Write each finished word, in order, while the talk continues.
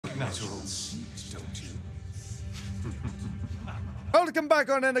natural seeds, don't you? Welcome back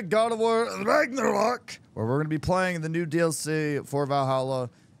on into God of War Ragnarok, where we're going to be playing the new DLC for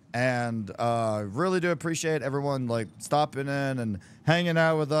Valhalla, and really do appreciate everyone like stopping in and hanging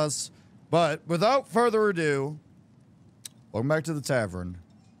out with us. But without further ado, welcome back to the tavern,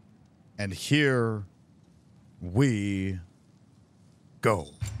 and here we go.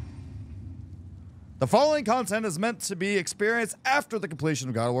 The following content is meant to be experienced after the completion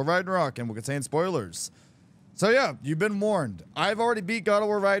of God of War Ragnarok and will contain spoilers. So yeah, you've been warned. I've already beat God of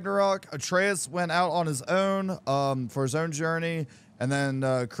War Ragnarok. Atreus went out on his own for his own journey, and then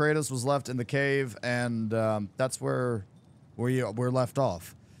Kratos was left in the cave, and that's where we're left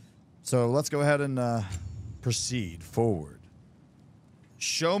off. So let's go ahead and proceed forward.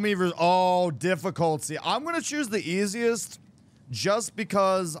 Show me difficulty. I'm gonna choose the easiest, just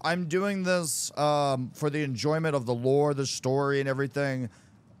because I'm doing this for the enjoyment of the lore, the story, and everything.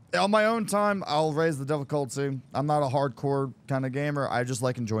 On my own time, I'll raise the difficulty. I'm not a hardcore kind of gamer. I just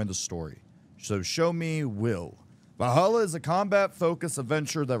like enjoying the story. So show me will. Valhalla is a combat-focused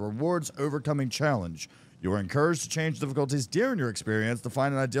adventure that rewards overcoming challenge. You are encouraged to change difficulties during your experience to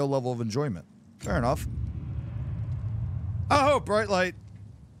find an ideal level of enjoyment. Fair enough. Oh, bright light.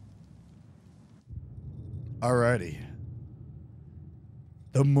 Alrighty.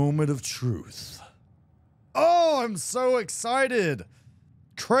 The moment of truth. Oh, I'm so excited.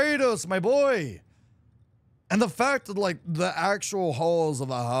 Kratos, my boy. And the fact that, like, the actual halls of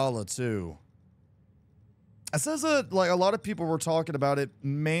Valhalla, too. It says that, like, a lot of people were talking about it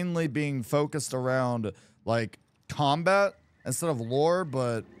mainly being focused around, like, combat instead of lore,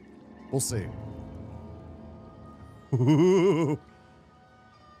 but we'll see. Ooh.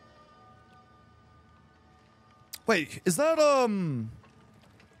 Wait, is that, I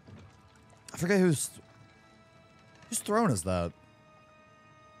forget whose throne is that?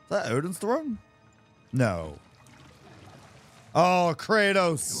 Is that Odin's throne? No. Oh,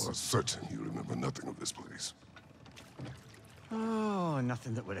 Kratos. You are certain you remember nothing of this place? Oh,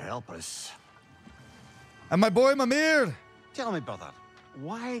 nothing that would help us. And my boy Mimir. Tell me, brother,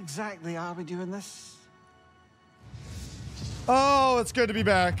 why exactly are we doing this? Oh, it's good to be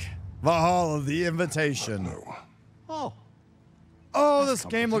back. Valhalla, the invitation. No. Oh, this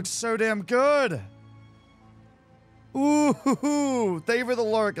game looks so damn good. Ooh, thank you for the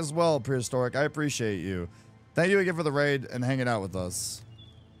lurk as well, Prehistoric. I appreciate you. Thank you again for the raid and hanging out with us.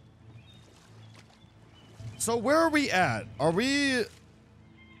 So where are we at? Are we...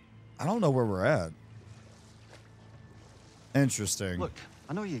 I don't know where we're at. Interesting. Look,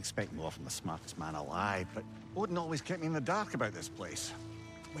 I know you expect more from the smartest man alive, but Odin always kept me in the dark about this place.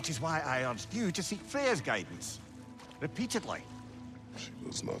 Which is why I urged you to seek Freya's guidance. Repeatedly. She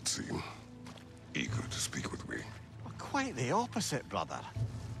does not seem eager to speak with me. Well, quite the opposite, brother.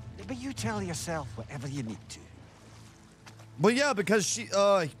 But you tell yourself whatever you need to. Well, yeah, because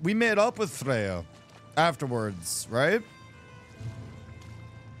we made up with Freya afterwards, right?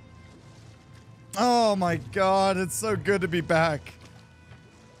 Oh my god, it's so good to be back.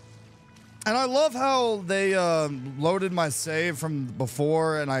 And I love how they loaded my save from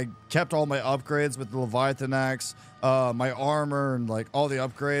before, and I kept all my upgrades with the Leviathan axe, my armor, and like all the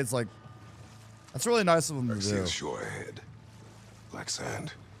upgrades. Like, that's really nice of them to do. Shore ahead. Black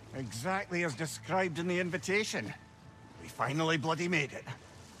sand. Exactly as described in the invitation. We finally bloody made it.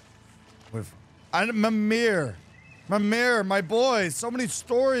 Mimir, my boy. So many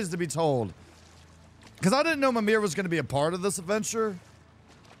stories to be told. Because I didn't know Mimir was going to be a part of this adventure.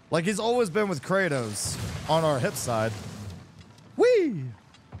 Like, he's always been with Kratos on our hip side. Whee!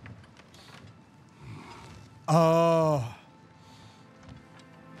 Oh.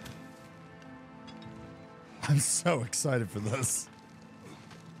 I'm so excited for this.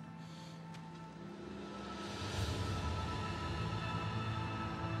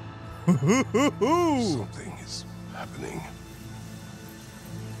 Something is happening.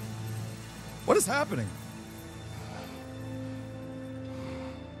 What is happening?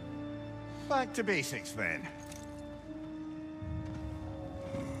 Back to basics, then.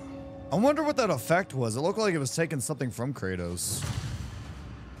 I wonder what that effect was. It looked like it was taking something from Kratos.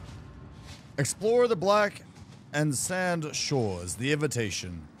 Explore the black and sand shores. The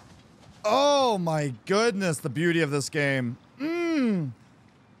invitation. Oh my goodness, the beauty of this game.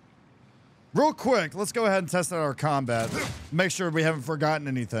 Real quick, let's go ahead and test out our combat. Make sure we haven't forgotten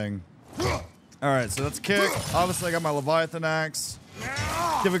anything. Alright, so let's kick. Obviously, I got my Leviathan axe.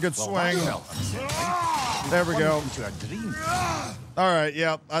 Give a good swing. There we go. Alright,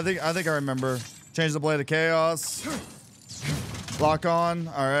 yeah. I think I remember. Change the Blade of Chaos. Lock on.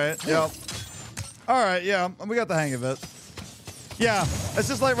 Alright, yep. Alright, yeah. We got the hang of it. Yeah, it's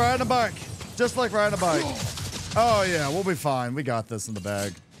just like riding a bike. Just like riding a bike. Oh, yeah, we'll be fine. We got this in the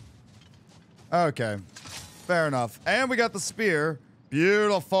bag. Okay, fair enough. And we got the spear.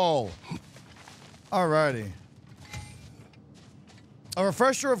 Beautiful. Alrighty. A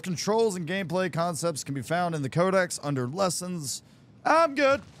refresher of controls and gameplay concepts can be found in the codex under lessons. I'm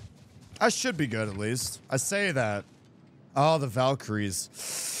good. I should be good, at least. I say that. Oh, the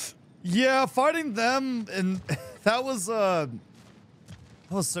Valkyries. Yeah, fighting them, and that was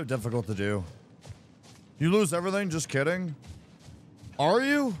so difficult to do. You lose everything? Just kidding. Are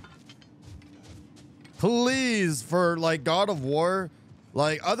you? Please, for, like, God of War,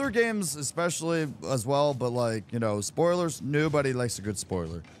 like, other games especially as well, but, like, you know, spoilers, nobody likes a good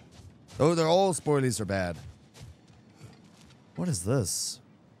spoiler. Oh, they're all spoilies are bad. What is this?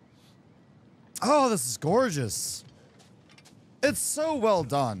 Oh, this is gorgeous. It's so well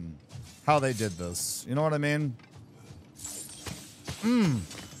done how they did this. You know what I mean?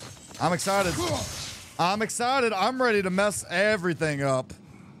 I'm excited. I'm excited. I'm ready to mess everything up.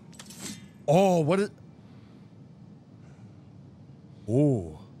 Oh, what is...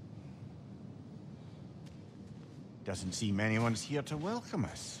 Oh. Doesn't seem anyone's here to welcome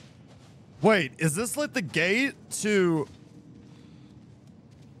us. Wait, is this like the gate to...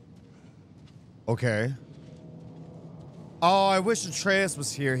 Okay. Oh, I wish Atreus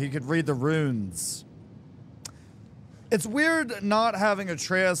was here. He could read the runes. It's weird not having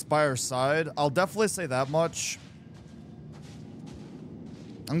Atreus by our side. I'll definitely say that much.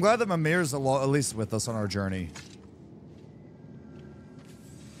 I'm glad that Mimir's at least with us on our journey.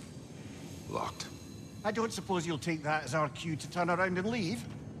 Locked. I don't suppose you'll take that as our cue to turn around and leave?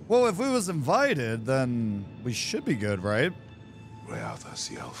 Well, if we was invited, then we should be good, right? Reatha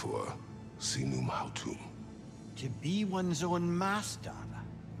Sialfur, Sinum Hautum. To be one's own master.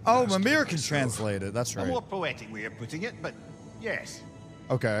 Oh, Master Mimir can myself. translate it. That's A right. more poetic way of putting it, but yes.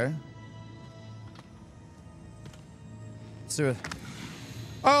 Okay. Let's do it.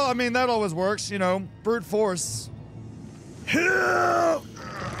 Oh, I mean, that always works, you know, brute force. I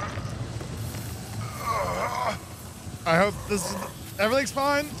hope this is, everything's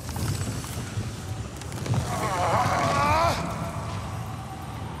fine.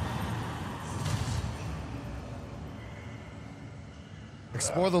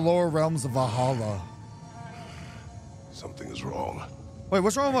 Explore the lower realms of Valhalla. Something is wrong. Wait,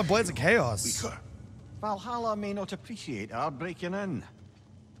 what's wrong with my Blades of Chaos? Weaker. Valhalla may not appreciate our breaking in.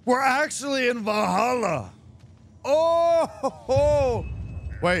 We're actually in Valhalla. Oh,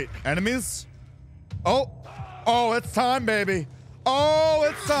 wait, enemies? Oh, it's time, baby. Oh,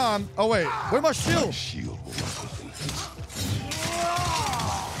 it's time. Oh, wait, where's my shield? Shield will not open.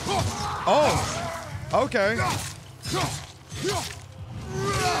 Oh, okay.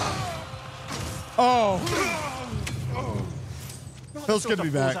 Oh. Not Feels the good sort to be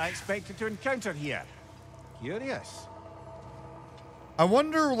of foes back. I expected to encounter here. Curious. I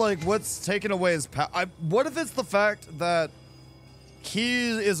wonder, like, what's taken away his power. What if it's the fact that he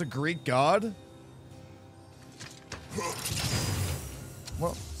is a Greek god?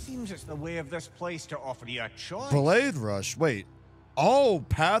 Well, Seems it's the way of this place to offer you a choice. Blade Rush. Wait. Oh,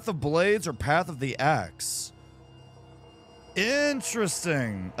 Path of Blades or Path of the Axe.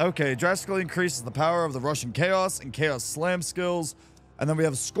 Interesting. Okay, drastically increases the power of the Russian Chaos and Chaos Slam skills. And then we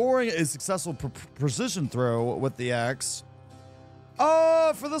have scoring a successful precision throw with the axe.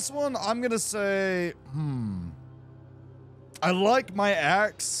 For this one, I'm going to say, I like my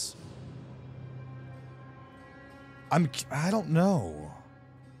axe. I don't know.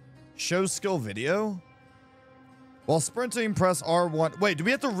 Show skill video? While sprinting, press R1. Wait, do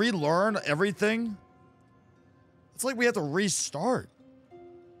we have to relearn everything? It's like we have to restart.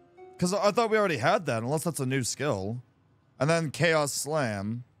 Because I thought we already had that, unless that's a new skill. And then Chaos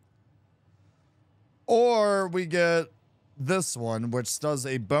Slam. Or we get this one, which does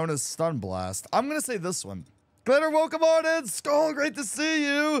a bonus stun blast. I'm going to say this one. Glitter, welcome on in. Skull, great to see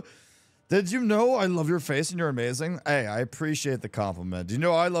you. Did you know I love your face and you're amazing? Hey, I appreciate the compliment. You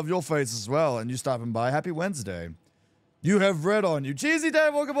know I love your face as well, and you stopping by. Happy Wednesday. You have red on you. Cheesy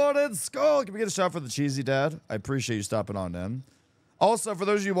Dad, welcome on in. Skull, can we get a shot for the Cheesy Dad? I appreciate you stopping on in. Also, for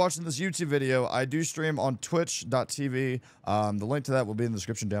those of you watching this YouTube video, I do stream on twitch.tv. The link to that will be in the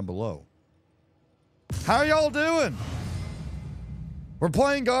description down below. How y'all doing? We're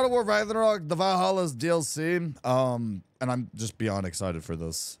playing God of War Ragnarok, the Valhalla's DLC. And I'm just beyond excited for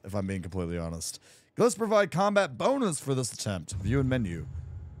this, if I'm being completely honest. Let's provide combat bonus for this attempt. View and menu.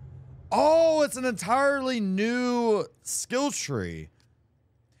 Oh, it's an entirely new skill tree.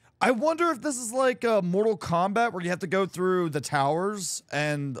 I wonder if this is like Mortal Kombat where you have to go through the towers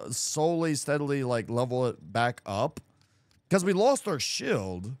and slowly, steadily like level it back up. Because we lost our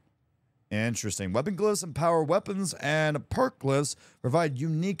shield. Interesting. Weapon glyphs empower weapons, and perk glyphs provide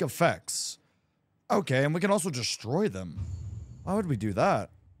unique effects. Okay, and we can also destroy them. Why would we do that?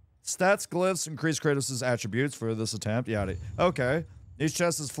 Stats glyphs increase Kratos' attributes for this attempt. Yada. Okay. Each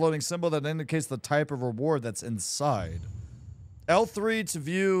chest is a floating symbol that indicates the type of reward that's inside. L3 to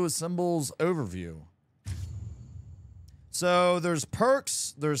view symbols overview. So there's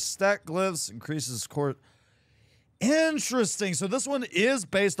perks, there's stat glyphs, increases core. Interesting. So this one is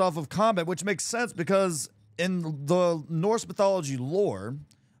based off of combat, which makes sense because in the Norse mythology lore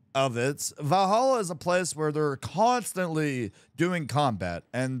of it, Valhalla is a place where they're constantly doing combat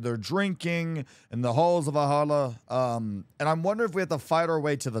and they're drinking in the halls of Valhalla. And I'm wondering if we have to fight our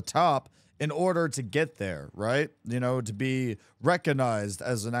way to the top in order to get there, right? You know, to be recognized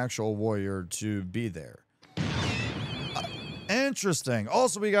as an actual warrior to be there. Interesting.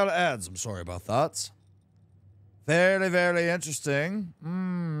 Also, we got ads. I'm sorry about that. Very, very interesting.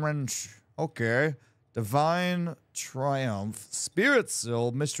 Okay. Divine Triumph. Spirit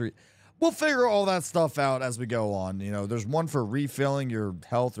Seal. Mystery. We'll figure all that stuff out as we go on. You know, there's one for refilling your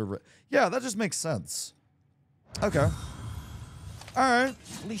health. Yeah, that just makes sense. Okay. All right.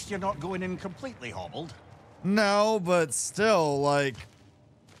 At least you're not going in completely hobbled. No, but still, like,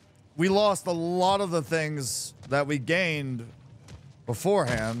 we lost a lot of the things that we gained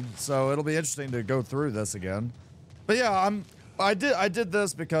beforehand, so it'll be interesting to go through this again. But yeah, I did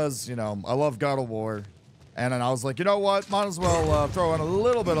this because, you know, I love God of War, and then I was like, you know what, might as well throw in a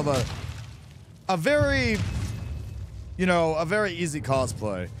little bit of a very, you know, a very easy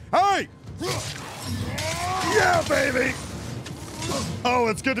cosplay. Hey! Yeah, baby! Oh,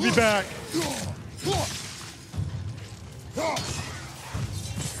 it's good to be back.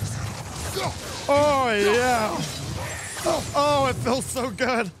 Oh, yeah. Oh, it feels so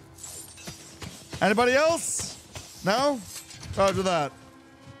good. Anybody else? No? Roger that.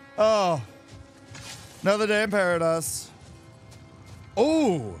 Oh. Another day in paradise.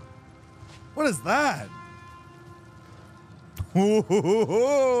 Oh. What is that?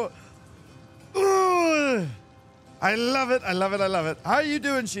 Ooh. Ooh. I love it. I love it. I love it. How are you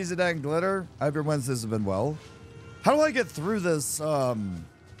doing, She's a Dang Glitter? I hope your Wednesdays have been well. How do I get through this? I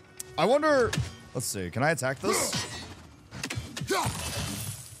wonder. Let's see. Can I attack this?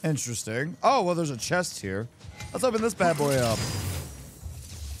 Interesting. Oh, well, there's a chest here. Let's open this bad boy up.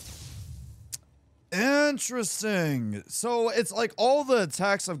 Interesting. So it's like all the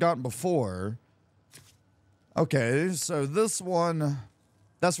attacks I've gotten before. Okay, so this one,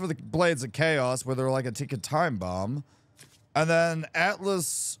 that's for the Blades of Chaos, where they're like a ticket time bomb. And then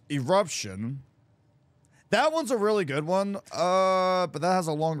Atlas Eruption. That one's a really good one, but that has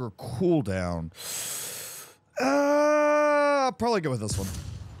a longer cooldown. I'll probably go with this one.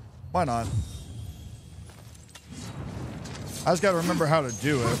 Why not? I just gotta remember how to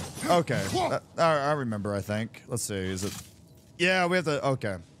do it. Okay, I remember, I think. Let's see, is it? Yeah, we have to,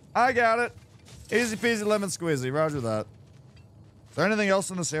 okay. I got it. Easy peasy lemon squeezy, roger that. Is there anything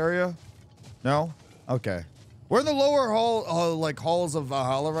else in this area? No? Okay. We're in the lower hall, like halls of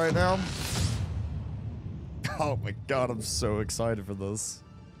Valhalla right now. Oh my god, I'm so excited for this.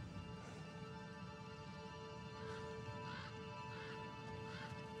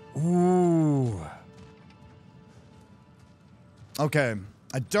 Ooh. Okay.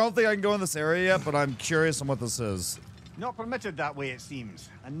 I don't think I can go in this area yet, but I'm curious on what this is. Not permitted that way, it seems,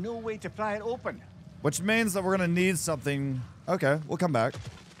 and no way to pry it open. Which means that we're gonna need something. Okay, we'll come back.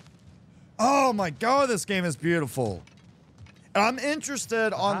 Oh my god, this game is beautiful. And I'm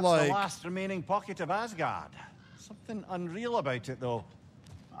interested on, like, the last remaining pocket of Asgard. Something unreal about it, though.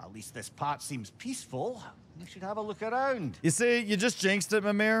 At least this part seems peaceful. You should have a look around. You see, you just jinxed it,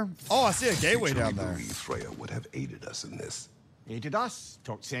 Mimir. Oh, I see a gateway down there. Believe Freya would have aided us in this. Aided us,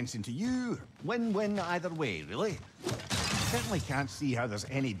 talked sense into you. Win-win either way, really. Certainly can't see how there's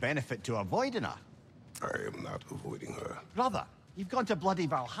any benefit to avoiding her. I am not avoiding her. Brother, you've gone to bloody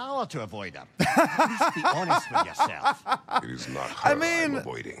Valhalla to avoid her. At least be honest with yourself. It is not her I'm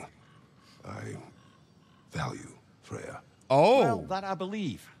avoiding. I value Freya. Oh. Well, that I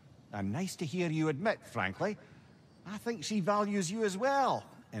believe. And nice to hear you admit, frankly. I think she values you as well,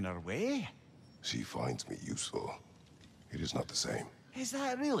 in her way. She finds me useful. It is not the same. Is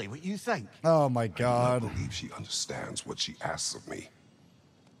that really what you think? Oh my god. I believe she understands what she asks of me.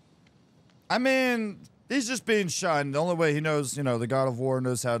 I mean, he's just being shy, and the only way he knows, you know, the God of War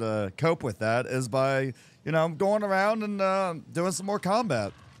knows how to cope with that is by, you know, going around and doing some more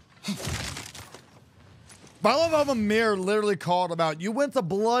combat. But I love how Mimir literally called him out. You went to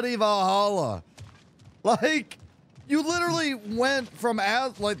bloody Valhalla. Like, You literally went from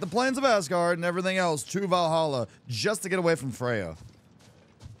like the plains of Asgard and everything else to Valhalla just to get away from Freya.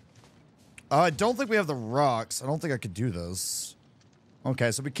 I don't think we have the rocks. I don't think I could do this.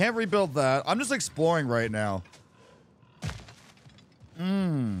 Okay, so we can't rebuild that. I'm just exploring right now.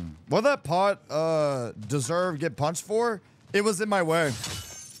 What that pot deserve get punched for? It was in my way.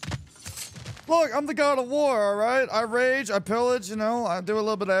 Look, I'm the god of war, all right? I rage, I pillage, you know, I do a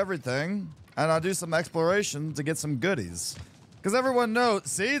little bit of everything. And I do some exploration to get some goodies. Because everyone knows,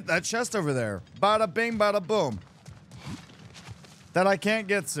 see, that chest over there. Bada bing, bada boom. That I can't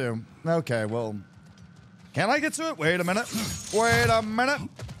get to. Okay, well, can I get to it? Wait a minute. Wait a minute.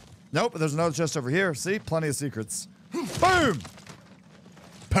 Nope, there's another chest over here. See, plenty of secrets. Boom!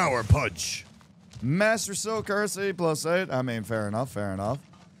 Power punch. Master Soul Currency +8. I mean, fair enough, fair enough.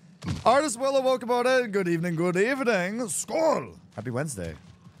 Artist Willow, welcome on in. Good evening, good evening. Skål! Happy Wednesday.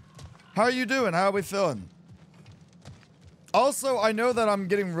 How are you doing? How are we feeling? Also, I know that I'm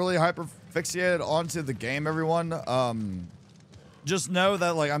getting really hyper fixated onto the game, everyone. Just know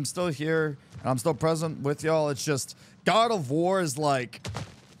that, like, I'm still here and I'm still present with y'all. It's just God of War is like,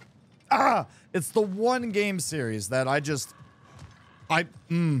 it's the one game series that I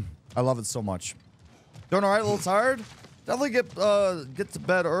love it so much. Doing all right, a little tired? Definitely get to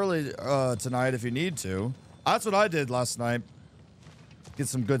bed early tonight if you need to. That's what I did last night. Get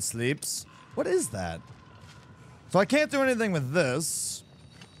some good sleeps. What is that? So I can't do anything with this.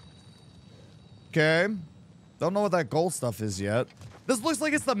 Okay. Don't know what that gold stuff is yet. This looks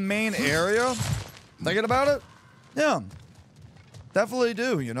like it's the main area. Thinking about it? Yeah. Definitely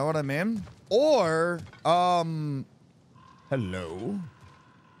do, you know what I mean? Or, hello?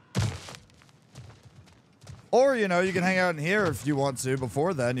 Or, you know, you can hang out in here if you want to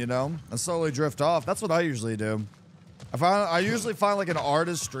before then, you know, and slowly drift off. That's what I usually do. I usually find like an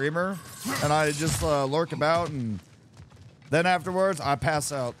artist streamer and I just lurk about, and then afterwards I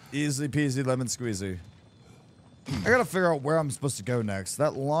pass out. Easy peasy lemon squeezy. I gotta figure out where I'm supposed to go next.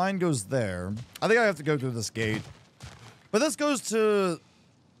 That line goes there. I think I have to go through this gate. But this goes to...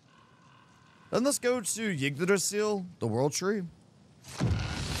 Doesn't this go to Yggdrasil, the world tree?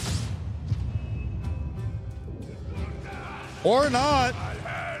 Or not.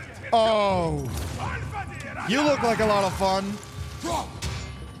 Oh. You look like a lot of fun.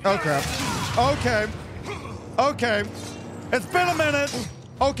 Oh, crap. Okay. Okay. It's been a minute.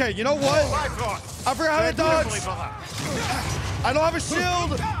 Okay, you know what? I forgot how to dodge. I don't have a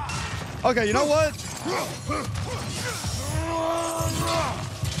shield. Okay, you know what?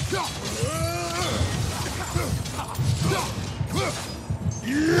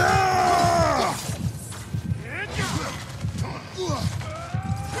 Yeah!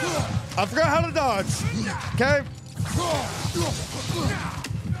 I forgot how to dodge. Okay.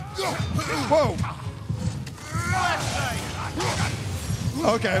 Whoa.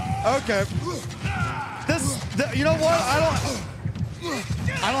 Okay. Okay. You know what? I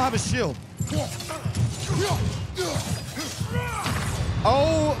don't have a shield.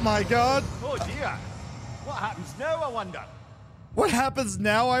 Oh my God. Oh dear. What happens now, I wonder? What happens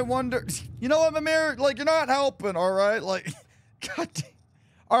now, I wonder? You know what, Mimir? Like, you're not helping, all right? Like, God damn.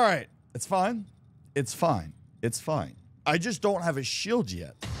 All right. It's fine. It's fine. It's fine. I just don't have a shield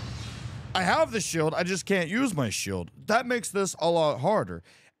yet. I have the shield. I just can't use my shield. That makes this a lot harder.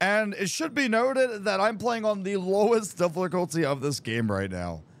 And it should be noted that I'm playing on the lowest difficulty of this game right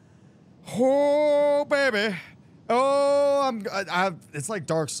now. Oh, baby. Oh, it's like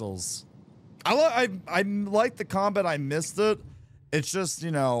Dark Souls. I like the combat. I missed it. It's just,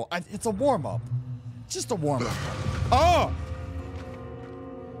 you know, it's a warm-up. Just a warm-up. Oh!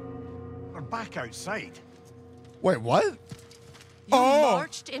 We're back outside. Wait, what? You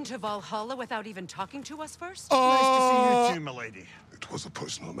marched into Valhalla without even talking to us first? Nice to see you too, milady. It was a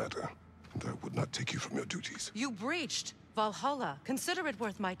personal matter, and I would not take you from your duties. You breached Valhalla. Consider it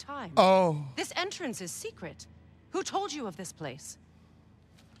worth my time. Oh. This entrance is secret. Who told you of this place?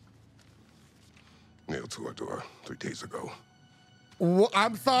 Nailed to our door 3 days ago.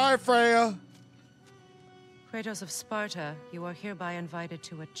 I'm sorry, Freya. Kratos of Sparta, you are hereby invited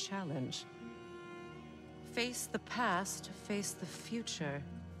to a challenge. Face the past, face the future.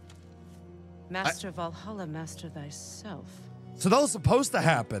 Master Valhalla, master thyself. So that was supposed to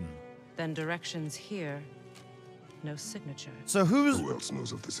happen. Then directions here, no signature. So who else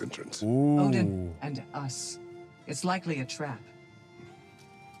knows of this entrance? Ooh. Odin and us. It's likely a trap.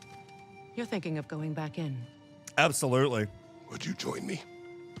 You're thinking of going back in. Absolutely. Would you join me?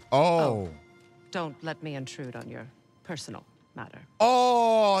 Oh. Don't let me intrude on your personal matter.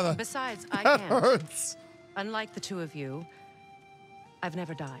 Oh. Besides, I that can't. hurts. Unlike the two of you, I've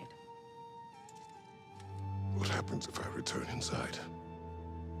never died. What happens if I return inside?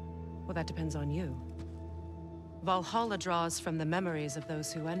 Well, that depends on you. Valhalla draws from the memories of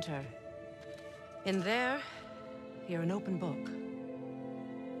those who enter. In there, you're an open book.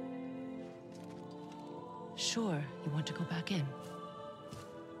 Sure, you want to go back in.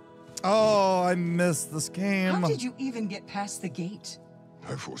 Oh, I missed this game. How did you even get past the gate?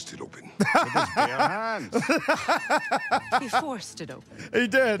 I forced it open. With his bare hands. He forced it open. He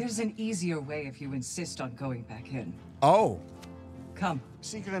did. There's an easier way if you insist on going back in. Oh. Come.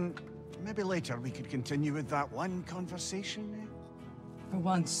 Sigrun, maybe later we could continue with that one conversation, eh? For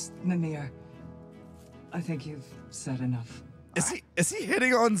once, Mimir, I think you've said enough. Is he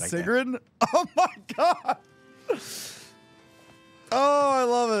hitting on Like that. Sigrun? Oh my god. Oh, I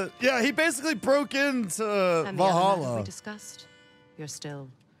love it. Yeah, he basically broke into And the other matter we Valhalla. discussed? You're still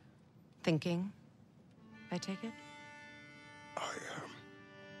thinking, I take it? I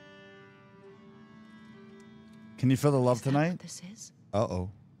Can you feel the love Is that tonight? what this is? Uh-oh.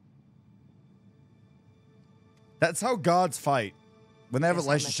 That's how gods fight. When they have Guess I'll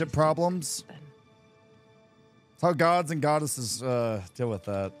let relationship you think problems. then. That's how gods and goddesses deal with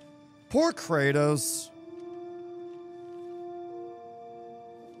that. Poor Kratos.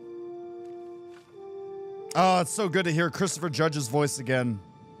 Oh, it's so good to hear Christopher Judge's voice again.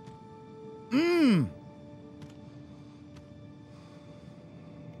 Did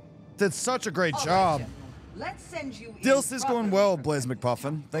such a great All right, job. General. Let's send you in DLC's going properly well, for Blaze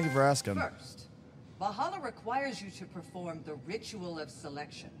preparation. McPuffin. Thank you for asking. First, Valhalla requires you to perform the ritual of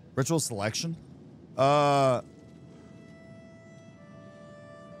selection. Ritual selection?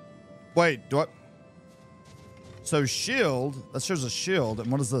 Wait, do I... So shield, that shows a shield,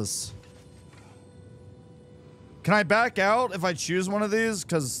 and what is this? Can I back out if I choose one of these?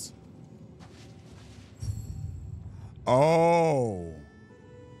 Because... Oh.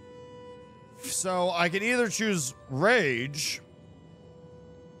 So I can either choose Rage.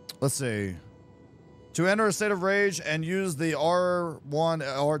 Let's see. To enter a state of rage and use the R1,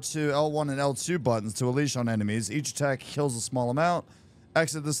 R2, L1, and L2 buttons to unleash on enemies. Each attack kills a small amount.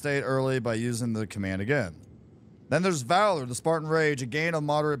 Exit the state early by using the command again. Then there's Valor, the Spartan Rage. A gain a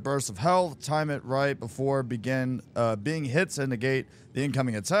moderate burst of health. Time it right before being hit to negate the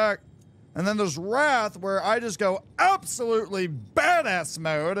incoming attack. And then there's Wrath, where I just go absolutely badass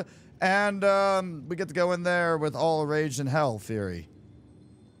mode. And we get to go in there with all rage and hell fury.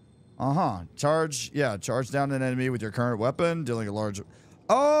 Charge down an enemy with your current weapon, dealing a large...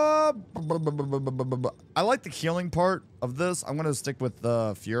 I like the healing part of this. I'm going to stick with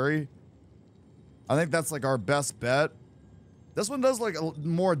Fury. I think that's like our best bet. This one does like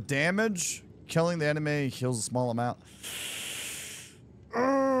more damage. Killing the enemy heals a small amount.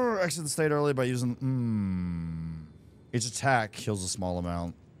 Exit the state early by using... Each attack heals a small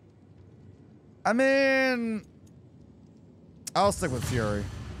amount. I mean... I'll stick with Fury.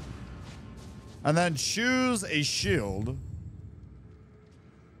 And then choose a shield.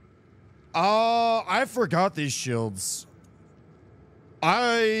 I forgot these shields.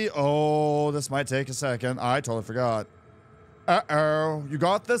 This might take a second. I totally forgot. Uh-oh. You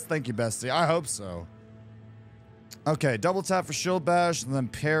got this? Thank you, bestie. I hope so. Okay, double tap for shield bash and then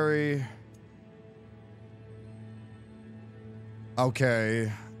parry.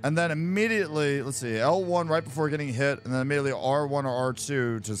 Okay. And then immediately, let's see, L1 right before getting hit, and then immediately R1 or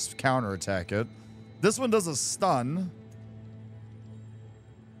R2 to counterattack it. This one does a stun.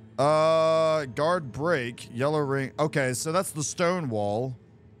 Guard break, yellow ring. Okay, so that's the stone wall.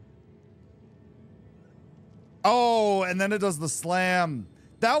 Oh, and then it does the slam.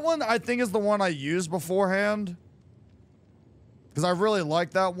 That one, I think, is the one I used beforehand. Because I really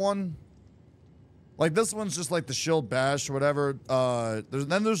like that one. Like, this one's just like the shield bash or whatever.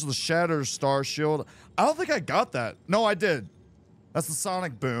 Then there's the shatter star shield. I don't think I got that. No, I did. That's the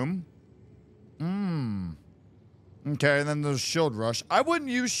sonic boom. Okay, and then there's shield rush. I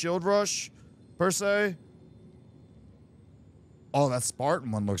wouldn't use shield rush, per se. Oh, that Spartan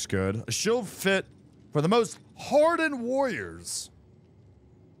one looks good. A shield fit for the most hardened warriors.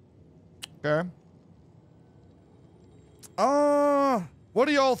 Okay. What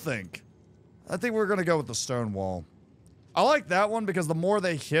do y'all think? I think we're gonna go with the stone wall. I like that one because the more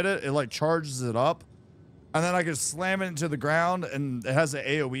they hit it, it like charges it up. And then I can slam it into the ground and it has an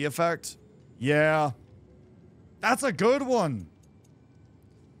AoE effect. Yeah. That's a good one.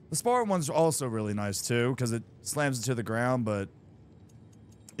 The Spartan one's also really nice too because it slams into the ground, but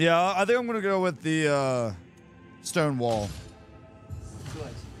yeah, I think I'm gonna go with the stone wall.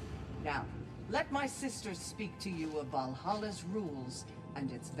 Good. Now, let my sisters speak to you of Valhalla's rules and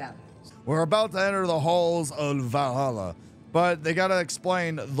its values. We're about to enter the halls of Valhalla, but they gotta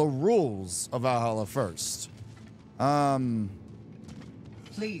explain the rules of Valhalla first.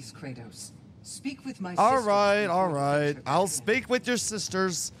 Please, Kratos. Speak with my All sisters right, before all you right. enter I'll battle. speak with your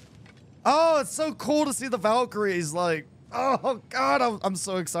sisters. Oh, it's so cool to see the Valkyries. Like, oh God, I'm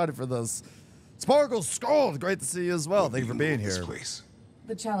so excited for this. Sparkle Skull, great to see you as well. What Thank you do for you know being of this here. place?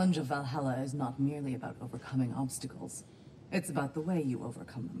 The challenge of Valhalla is not merely about overcoming obstacles. It's about the way you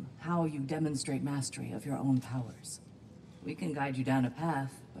overcome them, how you demonstrate mastery of your own powers. We can guide you down a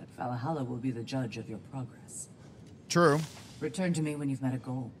path, but Valhalla will be the judge of your progress. True. Return to me when you've met a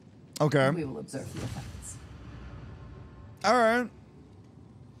goal. Okay. And we will observe the effects. All right.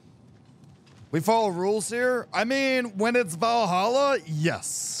 We follow rules here? I mean, when it's Valhalla,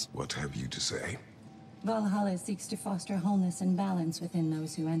 yes. What have you to say? Valhalla seeks to foster wholeness and balance within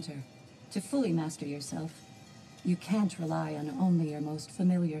those who enter. To fully master yourself, you can't rely on only your most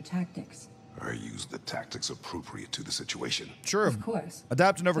familiar tactics. I use the tactics appropriate to the situation. True. Of course.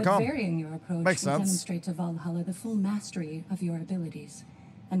 Adapt and overcome. But varying your approach Makes will sense. demonstrate to Valhalla the full mastery of your abilities.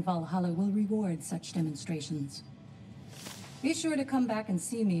 And Valhalla will reward such demonstrations. Be sure to come back and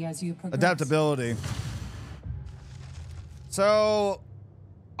see me as you progress. Adaptability. So,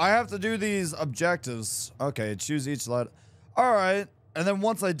 I have to do these objectives. Okay, choose each letter. All right. And then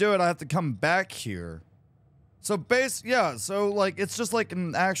once I do it, I have to come back here. So yeah, so like it's just like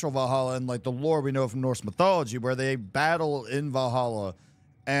an actual Valhalla and like the lore we know from Norse mythology where they battle in Valhalla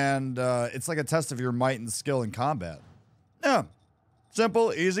and it's like a test of your might and skill in combat. Yeah.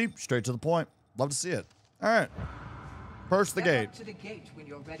 Simple, easy, straight to the point. Love to see it. All right. Approach the Step gate. up to the gate when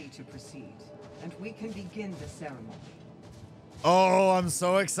you're ready to proceed, and we can begin the ceremony. Oh, I'm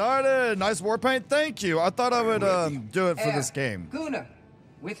so excited. Nice war paint. Thank you. I thought I would do it for this game. Gunnar,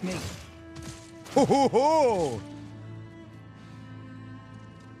 with me. Ho, ho, ho.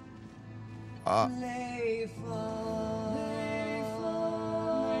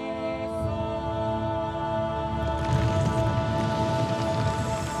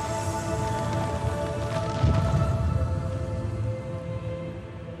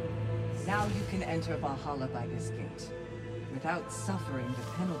 Now you can enter Valhalla by this gate, without suffering the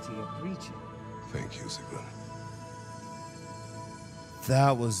penalty of breaching. Thank you, Sigmund.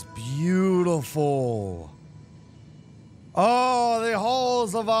 That was beautiful. Oh, the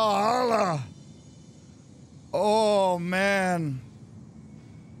halls of Valhalla. Oh, man.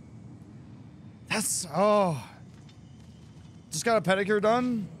 That's, oh. Just got a pedicure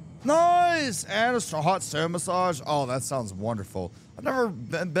done? Nice! And a hot stone massage. Oh, that sounds wonderful. I've never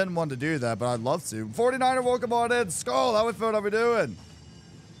been one to do that, but I'd love to. 49er, welcome on in. Skull, how we feel? How we doing?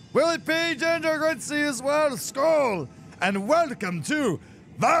 Willie P. Ginger, great to see you as well. Skull, and welcome to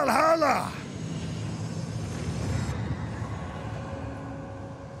Valhalla.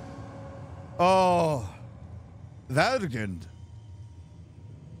 Oh, Valgund.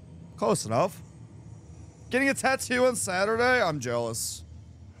 Close enough. Getting a tattoo on Saturday? I'm jealous.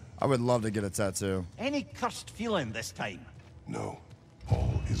 I would love to get a tattoo. Any cursed feeling this time? No,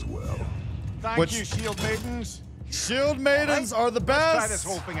 all is well. Thank you, shield maidens. Shield maidens are the best. Try this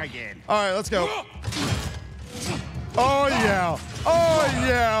whole thing again. All right, let's go. Oh, yeah. Oh,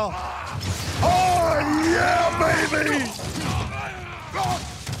 yeah. Oh, yeah, baby.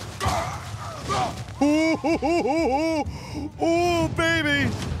 Ooh, baby.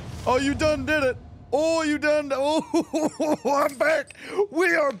 Oh, you done did it. Oh, you done. Oh, I'm back.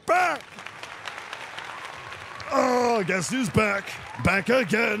 We are back. Oh, guess who's back? Back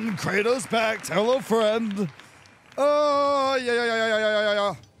again. Kratos back. Tell a friend. Oh,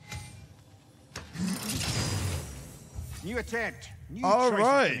 yeah. New attempt. New All choices to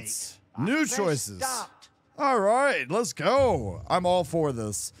right. make. New Fresh choices. start. All right, let's go. I'm all for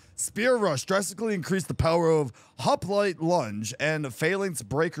this. Spear Rush drastically increase the power of Hoplite Lunge and Phalanx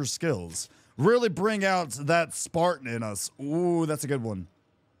Breaker skills. Really bring out that Spartan in us. Ooh, that's a good one.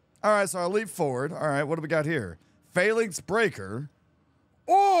 All right, so I'll leap forward. All right, what do we got here? Phalanx Breaker.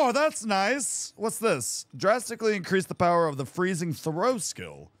 Oh, that's nice. What's this? Drastically increase the power of the Freezing Throw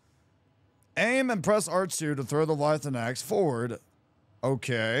skill. Aim and press R2 to throw the Leviathan Axe forward.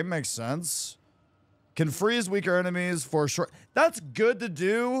 Okay, makes sense. Can freeze weaker enemies for a short... That's good to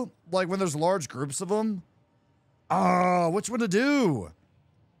do, like when there's large groups of them. Which one to do?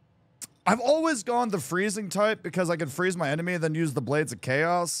 I've always gone the freezing type because I can freeze my enemy and then use the Blades of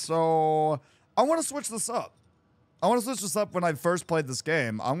Chaos, so I want to switch this up. I want to switch this up when I first played this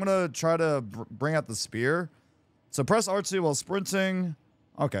game. I'm going to try to bring out the spear. So press R2 while sprinting.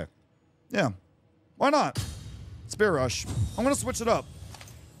 Okay. Yeah. Why not? Spear Rush. I'm going to switch it up.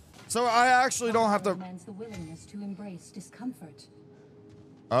 So I actually don't have to... Demands the willingness to embrace discomfort.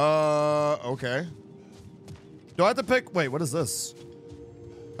 Okay. Do I have to pick... Wait, what is this?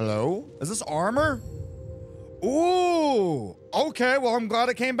 Hello? Is this armor? Ooh, okay. Well, I'm glad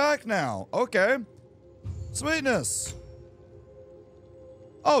it came back now. Okay. Sweetness.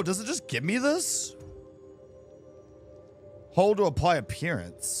 Oh, does it just give me this? Hold to apply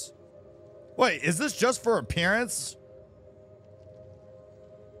appearance. Wait, is this just for appearance?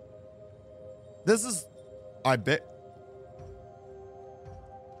 This is, I bet.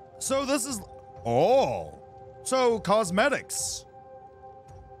 So this is, oh, so cosmetics.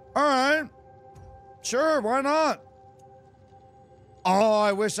 All right. Sure, why not? Oh,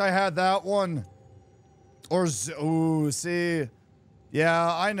 I wish I had that one. Or, ooh, see.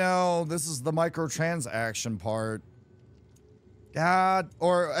 Yeah, I know. This is the microtransaction part. God,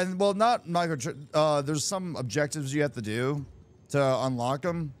 and well, not there's some objectives you have to do to unlock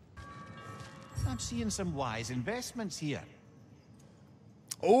them. I'm seeing some wise investments here.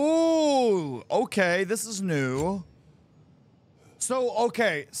 Oh, okay. This is new. So,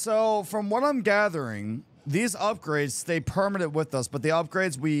 okay. So, from what I'm gathering, these upgrades stay permanent with us, but the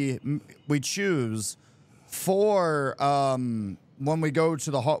upgrades we choose for when we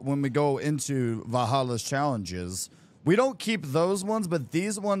go into Valhalla's challenges, we don't keep those ones, but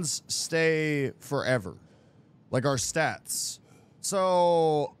these ones stay forever, like our stats.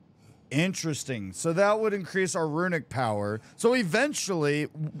 So interesting. So that would increase our runic power. So eventually,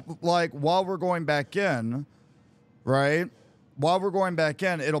 like while we're going back in, right? While we're going back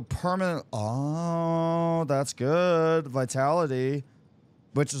in, it'll permanent. Oh, that's good. Vitality,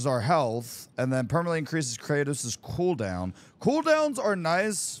 which is our health, and then permanently increases Kratos' cooldown. Cooldowns are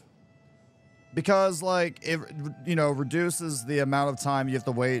nice because, like, it reduces the amount of time you have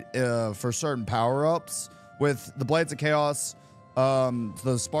to wait for certain power-ups with the Blades of Chaos,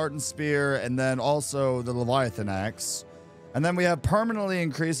 the Spartan Spear, and then also the Leviathan Axe. And then we have permanently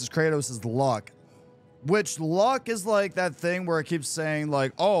increases Kratos' luck, which luck is like that thing where it keeps saying,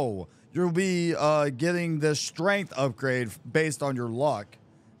 like, oh, you'll be getting this strength upgrade based on your luck.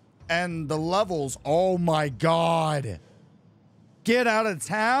 And the levels, oh my God. Get out of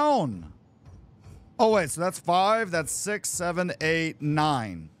town. Oh, wait, so that's 5, that's 6, 7, 8,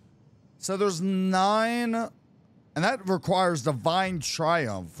 9. So there's 9, and that requires Divine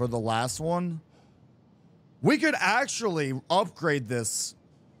Triumph for the last one. We could actually upgrade this.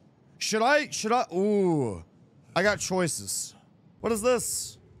 Should I, ooh, I got choices. What is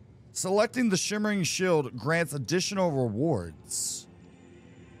this? Selecting the Shimmering Shield grants additional rewards.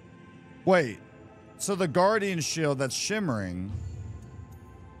 Wait, so the Guardian Shield that's shimmering,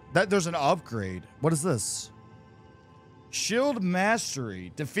 there's an upgrade. What is this? Shield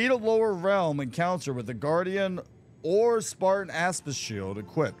Mastery. Defeat a lower realm encounter with the Guardian or Spartan Aspis Shield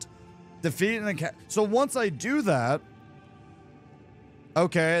equipped. Defeat an encounter. So once I do that,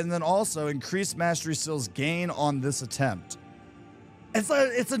 okay, and then also increase mastery skills gain on this attempt.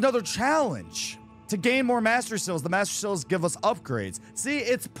 It's another challenge. To gain more mastery skills, the mastery skills give us upgrades. See,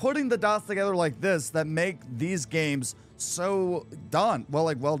 it's putting the dots together like this that make these games so done. Well,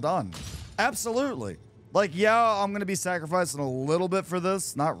 like, well done. Absolutely. Like, yeah, I'm going to be sacrificing a little bit for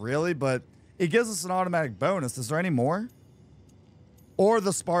this. Not really, but it gives us an automatic bonus. Is there any more? Or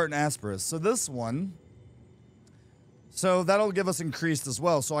the Spartan Aspis. So this one, so that'll give us increased as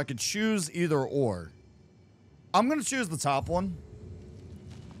well. So I could choose either or. I'm going to choose the top one.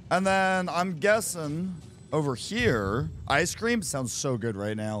 And then I'm guessing over here, ice cream sounds so good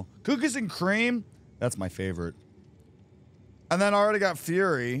right now. Cookies and cream, that's my favorite. And then I already got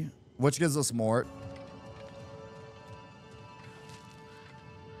Fury, which gives us more.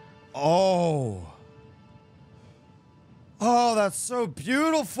 Oh. Oh, that's so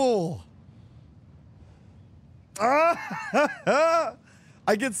beautiful. I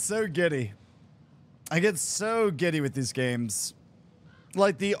get so giddy. I get so giddy with these games.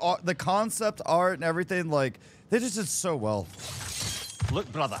 Like the concept art and everything, like they just did so well.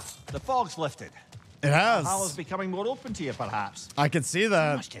 Look, brother, the fog's lifted. It has. Valhalla's becoming more open to you, perhaps. I can see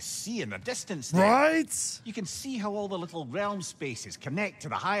that. You must just see in the distance there. Right? You can see how all the little realm spaces connect to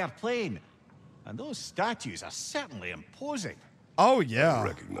the higher plane. And those statues are certainly imposing. Oh, yeah. I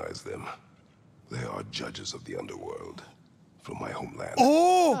recognize them. They are judges of the underworld from my homeland.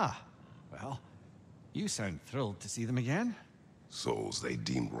 Oh! Ah, well, you sound thrilled to see them again. Souls they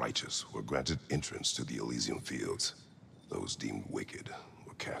deemed righteous were granted entrance to the Elysian fields. Those deemed wicked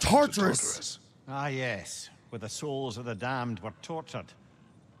were cast into Tartarus. Ah, yes. Where the souls of the damned were tortured.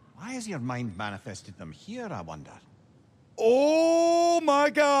 Why has your mind manifested them here, I wonder? Oh my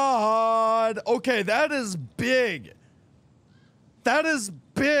God. Okay, that is big. That is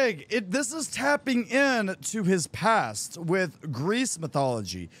big. This is tapping in to his past with Greece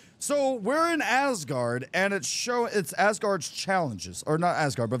mythology. So we're in Asgard, and it's Asgard's challenges, or not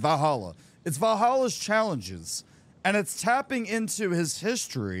Asgard, but Valhalla. It's Valhalla's challenges, and it's tapping into his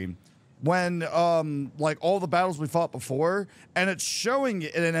history when like all the battles we fought before, and it's showing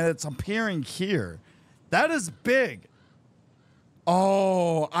it and it's appearing here. That is big.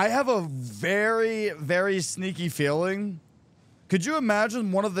 Oh, I have a very, very sneaky feeling. Could you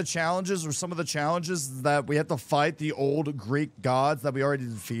imagine one of the challenges or some of the challenges that we have to fight the old Greek gods that we already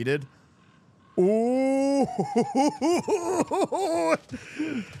defeated? Ooh.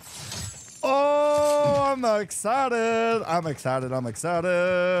 Oh, I'm excited. I'm excited. I'm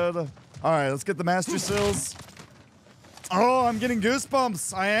excited. All right, let's get the master seals. Oh, I'm getting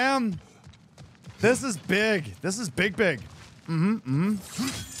goosebumps. I am. This is big. This is big, big.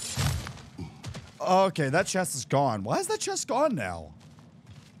 Okay, that chest is gone. Why is that chest gone now?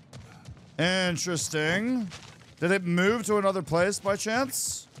 Interesting. Did it move to another place by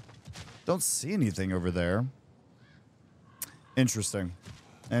chance? Don't see anything over there. Interesting.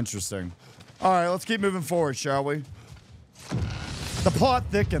 Interesting. All right, let's keep moving forward, shall we? The plot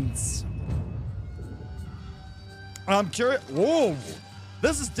thickens. I'm curious. Whoa,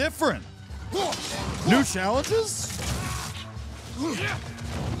 this is different. New challenges?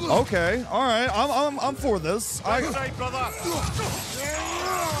 Okay, all right. I'm for this. Right, brother.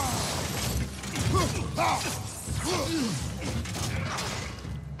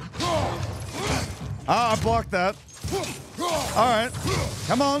 I blocked that. All right,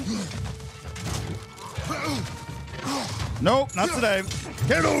 come on. Nope, not today.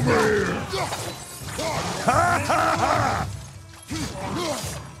 Get over here.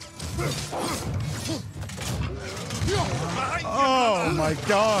 Oh my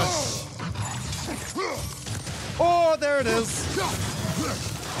gosh. Oh, there it is.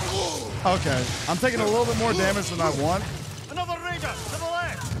 Okay, I'm taking a little bit more damage than I want. Another raider to the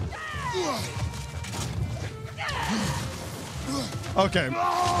left. Okay.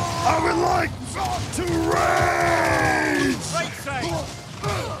 I would like to rage! Right side.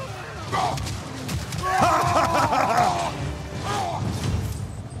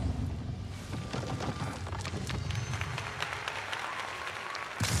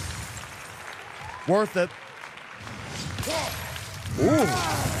 Worth it. Ooh.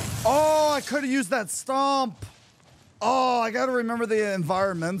 Oh, I could have used that stomp. Oh, I got to remember the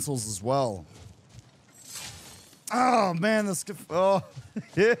environmentals as well. Oh, man, this... Oh.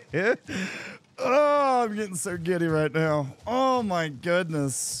 Oh, I'm getting so giddy right now. Oh, my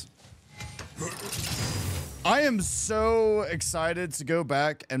goodness. I am so excited to go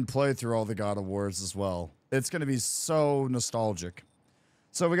back and play through all the God of Wars as well. It's going to be so nostalgic.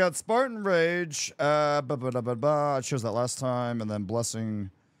 So we got Spartan Rage. I chose that last time. And then Blessing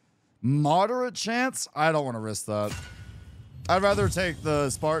Moderate Chance. I don't want to risk that. I'd rather take the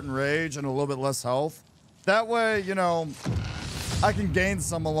Spartan Rage and a little bit less health. That way, you know, I can gain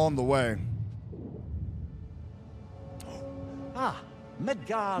some along the way. Ah,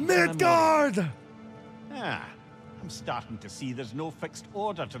 Midgard. Midgard! Ah, I'm starting to see there's no fixed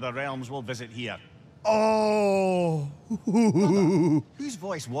order to the realms we'll visit here. Oh. Whose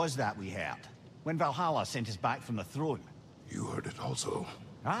voice was that we heard when Valhalla sent us back from the throne? You heard it also.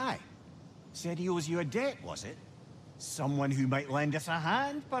 Aye. Said he owes you a debt, was it? Someone who might lend us a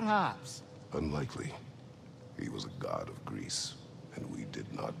hand, perhaps? Unlikely. He was a god of Greece, and we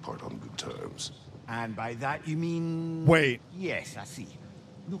did not part on good terms. And by that you mean... Wait. Yes, I see.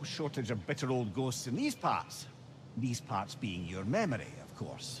 No shortage of bitter old ghosts in these parts. These parts being your memory, of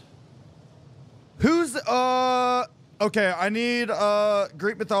course. Who's, okay, I need,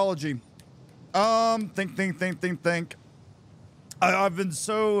 Greek mythology. Think. I've been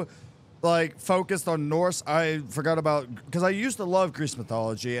so, like, focused on Norse, I forgot about, because I used to love Greek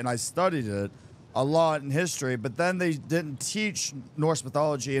mythology, and I studied it a lot in history, but then they didn't teach Norse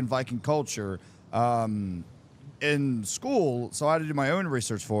mythology and Viking culture, in school, so I had to do my own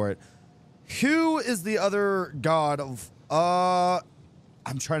research for it. Who is the other god of,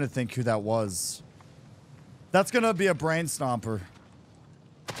 I'm trying to think who that was. That's gonna be a brain stomper.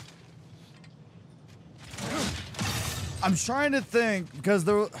 I'm trying to think because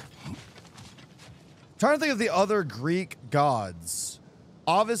trying to think of the other Greek gods.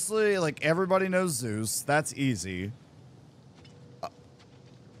 Obviously, like everybody knows Zeus. That's easy.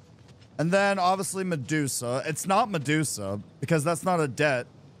 And then obviously Medusa. It's not Medusa because that's not a debt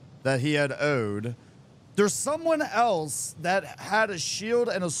that he had owed. There's someone else that had a shield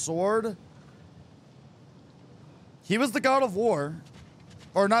and a sword. He was the god of war.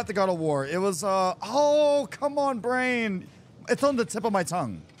 Or not the god of war. It was, oh, come on, brain. It's on the tip of my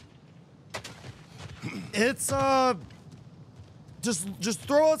tongue. It's, just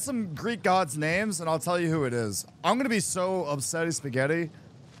throw out some Greek gods' names and I'll tell you who it is. I'm going to be so upsetty spaghetti.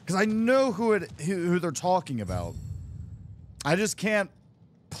 Because I know who they're talking about. I just can't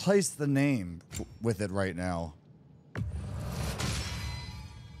place the name with it right now.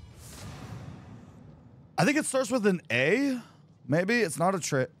 I think it starts with an A. Maybe it's not a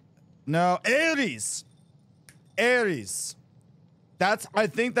trick. No, Ares. Ares. I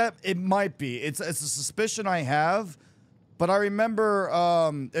think that it might be. It's a suspicion I have, but I remember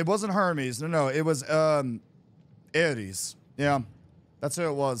it wasn't Hermes. No, it was Ares. Yeah, that's who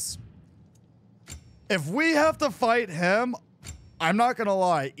it was. If we have to fight him, I'm not gonna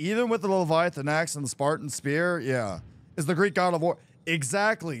lie. Even with the Leviathan axe and the Spartan spear, yeah, is the Greek god of war.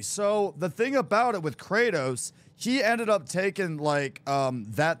 Exactly. So the thing about it with Kratos, he ended up taking like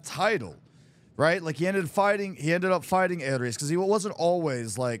that title, right? Like he ended up fighting Ares because he wasn't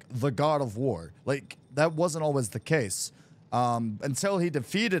always like the god of war. Like that wasn't always the case until he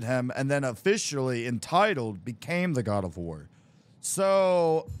defeated him and then officially entitled became the god of war.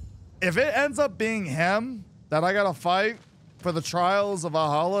 So if it ends up being him that I gotta fight for the trials of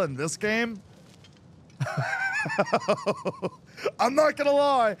Valhalla in this game, I'm not gonna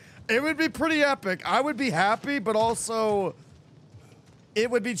lie, it would be pretty epic. I would be happy, but also it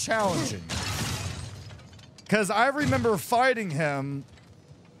would be challenging. Because I remember fighting him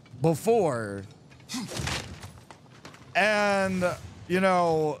before, and, you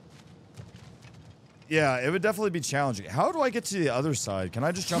know, yeah, it would definitely be challenging. How do I get to the other side? Can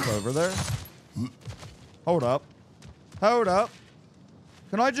I just jump over there? Hold up. Hold up.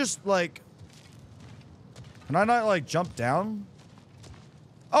 Can I just, like... Can I not, like, jump down?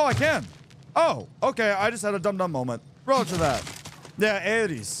 Oh, I can. Oh, okay. I just had a dumb moment. Roger that. Yeah,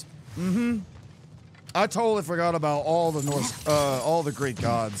 Ares. Mm-hmm. I totally forgot about all the Norse, all the Greek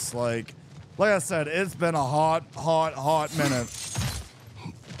gods. Like I said, it's been a hot minute.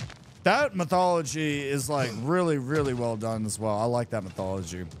 That mythology is, like, really, really well done as well. I like that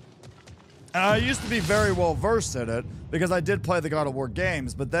mythology. And I used to be very well versed in it because I did play the God of War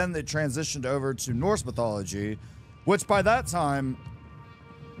games, but then they transitioned over to Norse mythology, which by that time...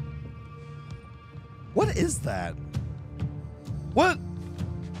 What is that? What?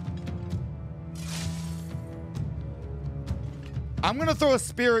 I'm gonna throw a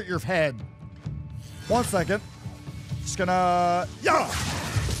spear at your head. 1 second. Just gonna... Yeah!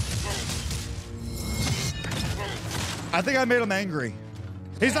 I think I made him angry.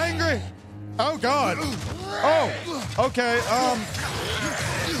 He's angry! Oh, God. Oh, okay,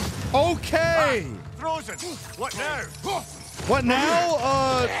 okay. Frozen. What now? What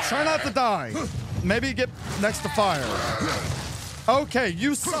now? Try not to die. Maybe get next to fire. Okay,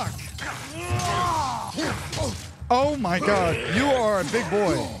 you suck. Oh, my God. You are a big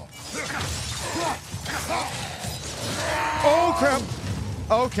boy. Oh, crap.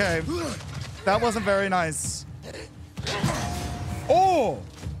 Okay. That wasn't very nice. Oh!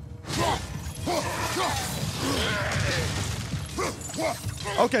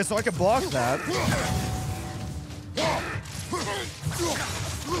 Okay, so I can block that.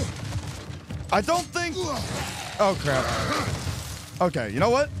 I don't think... Oh, crap. Okay, you know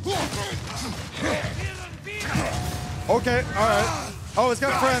what? Okay, alright. Oh, he's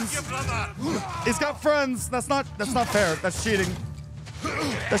got friends. He's got friends. That's not fair. That's cheating.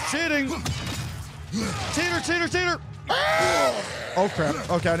 That's cheating. Cheater. Oh, crap.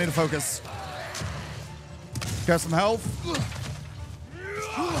 Okay, I need to focus. Got some health.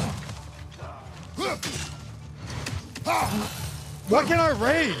 Why can't I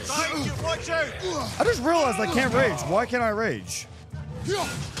rage? Watch out! I just realized I can't rage. Why can't I rage?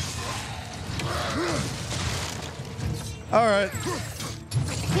 All right.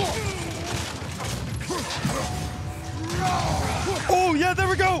 Oh, yeah, there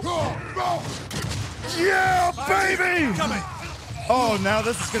we go. Yeah, baby! Oh, now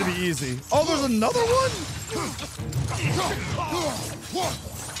this is gonna be easy. Oh, there's another one?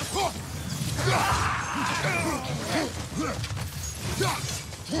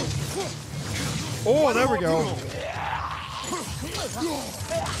 Oh, there we go.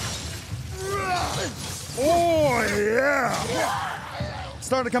 Oh, yeah!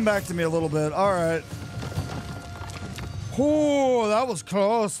 Starting to come back to me a little bit. All right. Oh, that was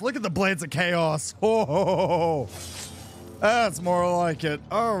close. Look at the Blades of Chaos. Oh, that's more like it.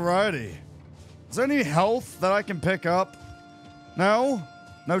 Alrighty. Is there any health that I can pick up? No?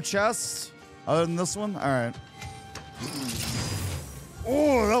 No chests? Other than this one? Alright.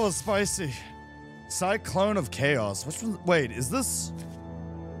 Oh, that was spicy. Cyclone of Chaos. Which one? Wait, is this...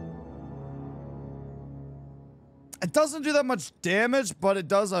 It doesn't do that much damage, but it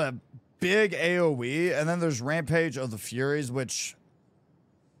does a big AoE, and then there's Rampage of the Furies, which...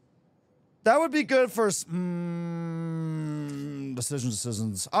 That would be good for...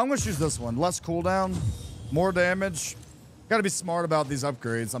 decisions. I'm gonna choose this one. Less cooldown, more damage. Gotta be smart about these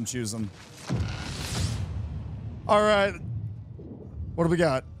upgrades I'm choosing. All right. What do we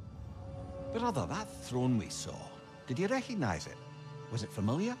got? Brother, that throne we saw, did you recognize it? Was it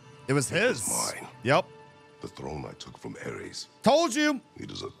familiar? It was his. It was mine. Yep. The throne I took from Ares. Told you. It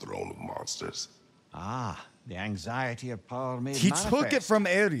is a throne of monsters. Ah, the anxiety of power made He manifest. took it from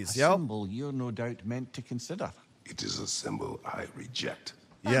Ares. A Yep. symbol you're no doubt meant to consider. It is a symbol I reject.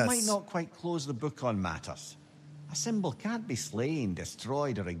 That Yes. might not quite close the book on matters. A symbol can't be slain,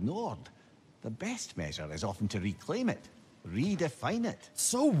 destroyed, or ignored. The best measure is often to reclaim it, redefine it.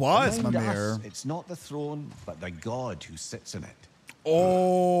 So wise, Remind Mimir. us it's not the throne, but the god who sits in it.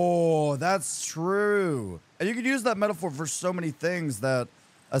 Oh, that's true. And you could use that metaphor for so many things, that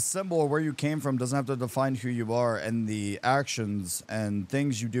a symbol or where you came from doesn't have to define who you are, and the actions and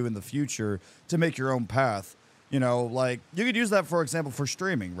things you do in the future to make your own path. You know, like, you could use that, for example, for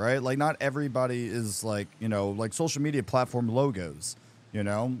streaming, right? Like, not everybody is like, you know, like social media platform logos, you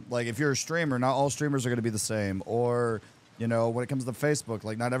know? Like, if you're a streamer, not all streamers are going to be the same. Or, you know, when it comes to Facebook,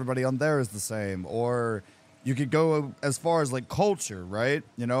 like, not everybody on there is the same. Or you could go as far as, like, culture, right?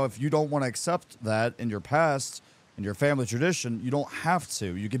 You know, if you don't want to accept that in your past, in your family tradition, you don't have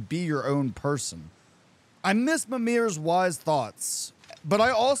to. You could be your own person. I miss Mimir's wise thoughts. But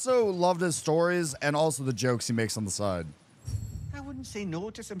I also loved his stories and also the jokes he makes on the side. I wouldn't say no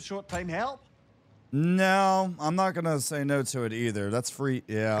to some short-time help. No, I'm not going to say no to it either. That's free.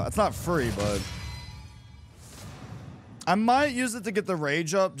 Yeah, it's not free, but I might use it to get the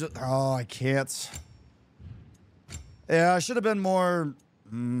rage up. Oh, I can't. Yeah, I should have been more.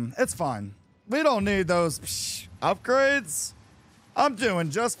 It's fine. We don't need those upgrades. I'm doing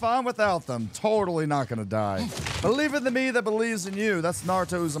just fine without them. Totally not gonna die. Believe in the me that believes in you. That's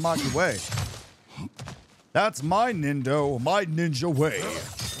Naruto Uzumaki way. That's my ninja way.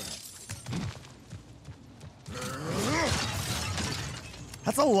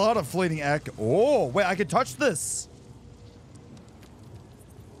 That's a lot of fleeting echo. Oh, wait, I can touch this.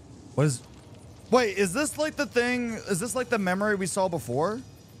 What is... Wait, is this like the thing... Is this like the memory we saw before?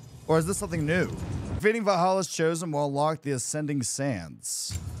 Or is this something new? Defeating Valhalla's chosen will unlock the Ascending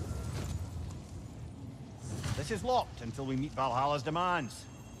Sands. This is locked until we meet Valhalla's demands.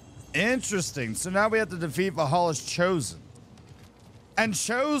 Interesting. So now we have to defeat Valhalla's chosen. And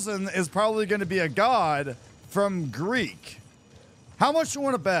chosen is probably going to be a god from Greek. How much you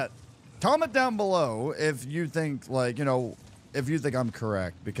want to bet? Comment down below if you think, like, you know, if you think I'm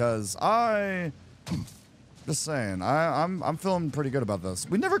correct. Because just saying, I'm feeling pretty good about this.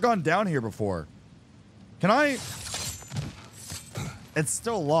 We've never gone down here before. Can I? It's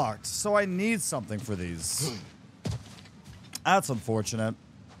still locked, so I need something for these. That's unfortunate.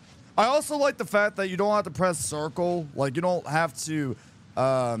 I also like the fact that you don't have to press circle. Like, you don't have to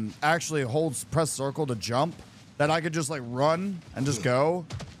actually press circle to jump. That I could just, like, run and just go.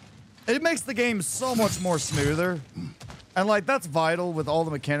 It makes the game so much more smoother. And, like, that's vital with all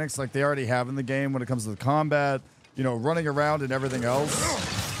the mechanics, like, they already have in the game when it comes to the combat, you know, running around and everything else.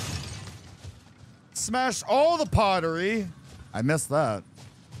 Smash all the pottery. I missed that.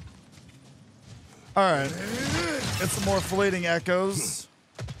 All right. It's some more fleeting echoes.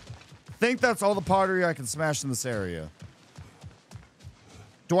 Think that's all the pottery I can smash in this area.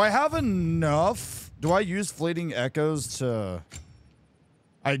 Do I have enough? Do I use fleeting echoes to...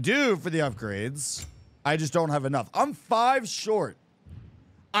 I do for the upgrades. I just don't have enough. I'm 5 short.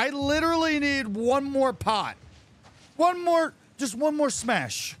 I literally need one more pot. Just one more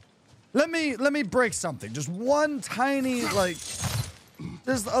smash. Let me break something. Just one tiny, like,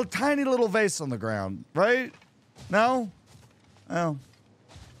 there's a tiny little vase on the ground, right? No? Oh.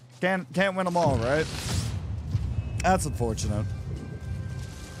 Can't win them all, right? That's unfortunate.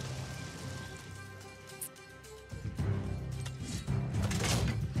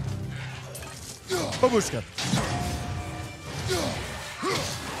 Babushka.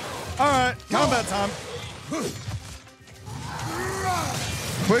 All right, combat time.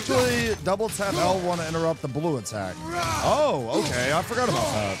 Quickly double tap L1 to interrupt the blue attack. Oh, okay. I forgot about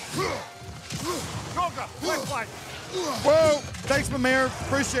that. Whoa! Thanks, Mimir.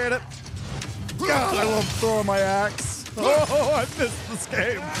 Appreciate it. God, I love throwing my axe. Oh, I missed this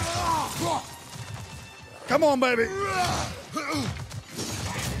game. Come on, baby.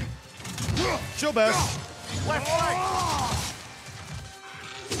 Chill, back.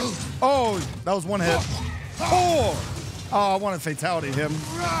 Oh, that was one hit. Oh! Oh, I wanted fatality him.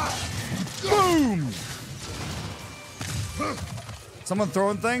 Boom! Someone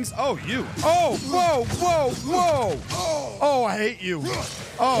throwing things? Oh, you. Oh, whoa, whoa, whoa! Oh, I hate you.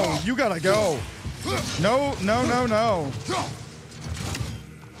 Oh, you gotta go. No, no, no, no.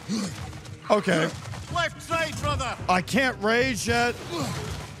 Okay. Left side, brother. I can't rage yet.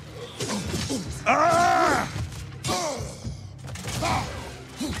 Ah!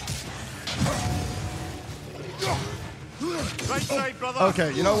 Right side, brother.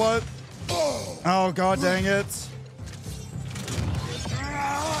 Okay, you know what? Oh, god dang it.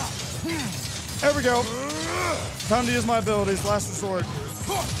 There we go. Time to use my abilities. Last resort.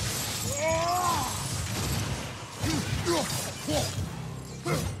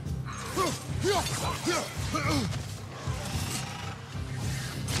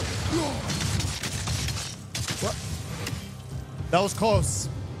 What? That was close.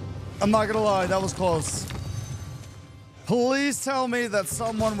 I'm not gonna lie, that was close. Please tell me that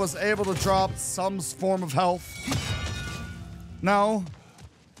someone was able to drop some form of health. No.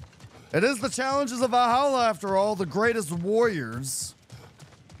 It is the challenges of Valhalla, after all, the greatest warriors.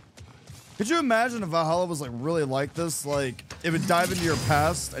 Could you imagine if Valhalla was like really like this? Like, it would dive into your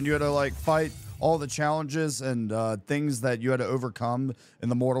past and you had to like fight all the challenges and things that you had to overcome in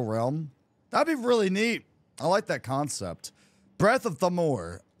the mortal realm? That'd be really neat. I like that concept. Breath of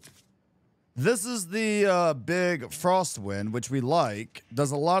Thamor. This is the big frost wind, which we like.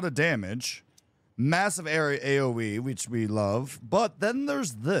 Does a lot of damage. Massive area AoE, which we love. But then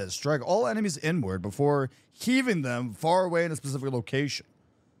there's this. Drag all enemies inward before heaving them far away in a specific location.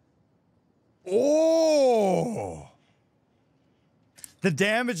 Oh! The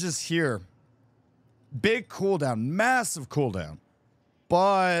damage is here. Big cooldown. Massive cooldown.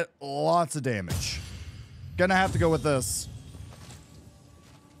 But lots of damage. Gonna have to go with this.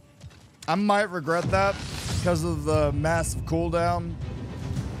 I might regret that because of the massive cooldown.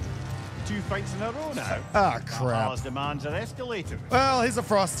 2 fights in a row now. Ah, crap. Valhalla's demands are escalating. Well, he's a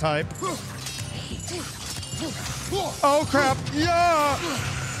frost type. Oh, crap. Yeah!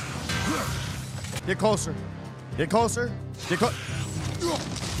 Get closer. Get closer. Get close. Boom!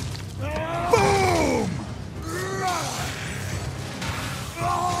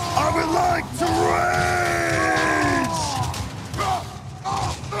 I would like to rage!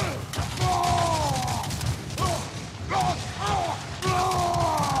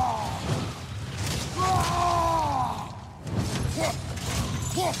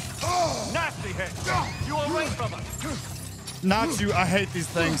 Nasty hit. You all right, brother? Not you. I hate these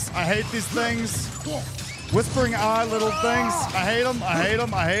things. I hate these things. Whispering eye little things. I hate them. I hate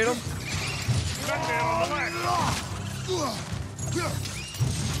them. I hate them.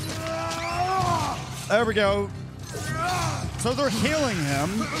 There we go. So they're healing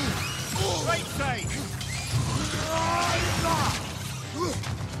him. Right side.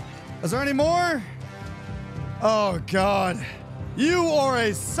 Is there any more? Oh, God. You are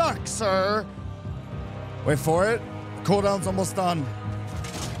a suck, sir. Wait for it. Cooldown's almost done.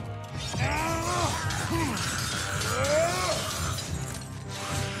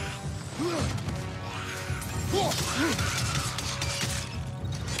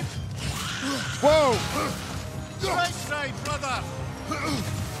 Whoa! Right side, brother.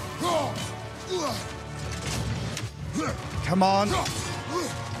 Come on.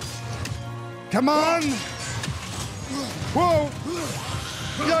 Come on! Whoa!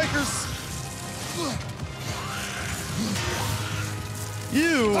 Yikers!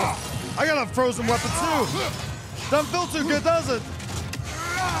 You! I got a frozen weapon too! Doesn't feel too good, does it?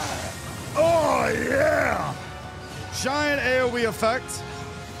 Oh, yeah! Giant AoE effect.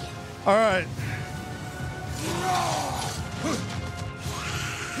 Alright.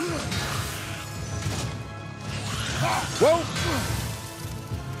 Whoa!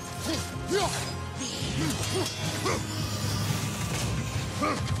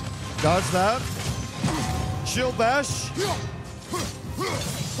 Dodge that. Shield bash.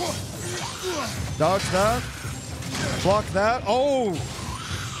 Dodge that. Block that. Oh!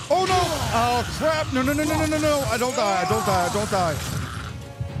 Oh no! Oh crap! No, no, no, no, no, no, no! I don't die, I don't die, I don't die.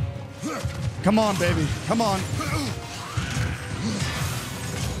 Come on, baby. Come on.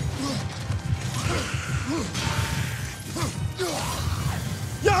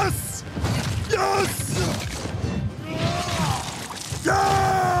 Yes! Yes!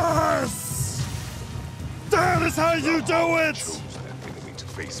 Yes! That is how you do it! Chose that enemy to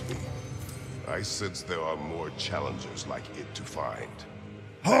face me. I sense there are more challengers like it to find.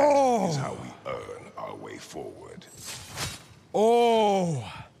 Oh! Is how we earn our way forward. Oh!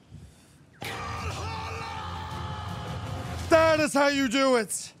 That is how you do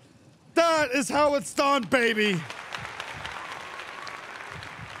it! That is how it's done, baby!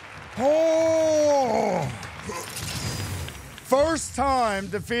 Oh! First time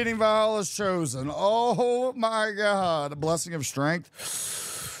defeating Valhalla's Chosen. Oh my God. A blessing of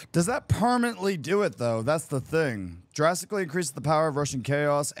strength. Does that permanently do it, though? That's the thing. Drastically increases the power of Russian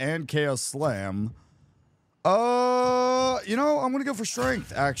Chaos and Chaos Slam. You know, I'm gonna go for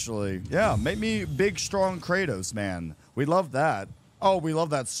strength, actually. Yeah, make me big, strong Kratos, man. We love that. Oh, we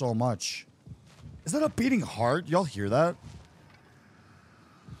love that so much. Is that a beating heart? Y'all hear that?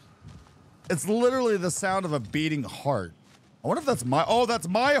 It's literally the sound of a beating heart. I wonder if that's my... Oh, that's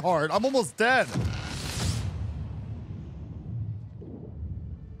my heart. I'm almost dead.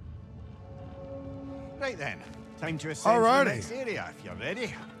 Right then, time to ascend to the next area if you're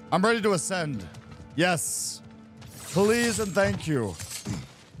ready. I'm ready to ascend. Yes. Please and thank you.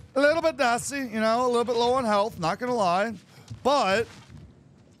 A little bit dusty, you know, a little bit low on health, not gonna lie. But...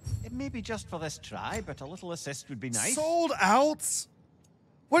 It may be just for this try, but a little assist would be nice. Sold out?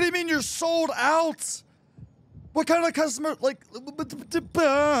 What do you mean you're sold out? What kind of customer, like,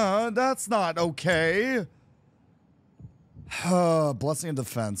 that's not okay. Blessing and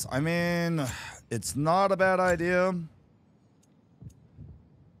defense. I mean, it's not a bad idea.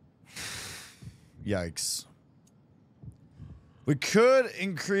 Yikes. We could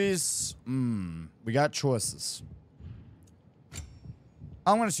increase, we got choices.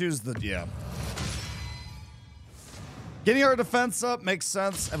 I'm gonna choose the, yeah. Getting our defense up makes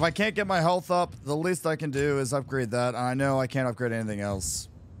sense. If I can't get my health up, the least I can do is upgrade that. And I know I can't upgrade anything else.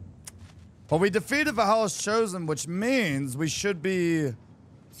 But we defeated Valhalla's Chosen, which means we should be...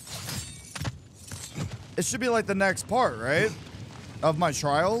 It should be like the next part, right? Of my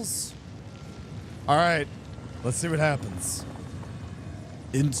trials. All right, let's see what happens.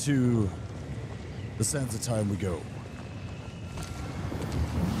 Into the sands of time we go.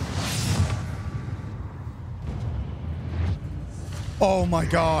 Oh my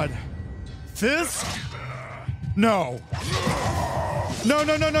God. This? No. No,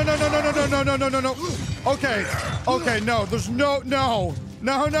 no, no, no, no, no, no, no, no, no, no, no, no. Okay. Okay, no. There's no. No,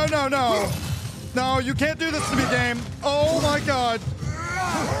 no, no, no. No, you can't do this to me, game. Oh my God.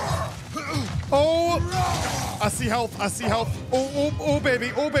 Oh. I see health. I see health. Oh, oh, oh,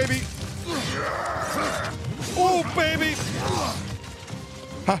 baby. Oh, baby. Oh, baby.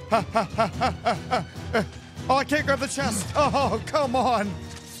 Ha, ha, ha, ha, ha, ha. Oh, I can't grab the chest. Oh, come on.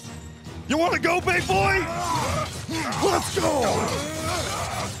 You want to go, big boy? Let's go.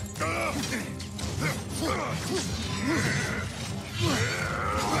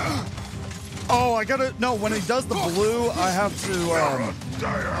 Oh, I gotta, no, when he does the blue, I have to,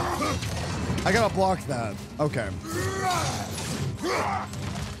 I gotta block that. Okay.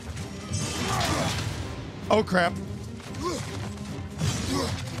 Oh, crap.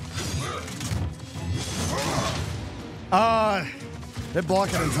 Didn't block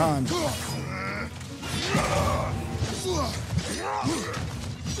it in time.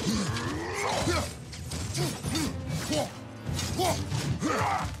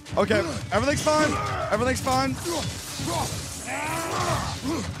 Okay, everything's fine. Everything's fine.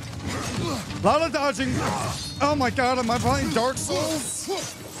 A lot of dodging. Oh my God, am I playing Dark Souls?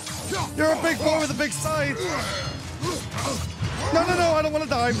 You're a big boy with a big scythe. No, no, no, I don't want to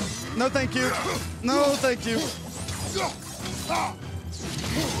die. No, thank you. No, thank you.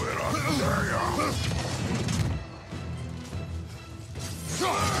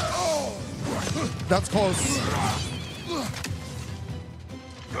 That's close.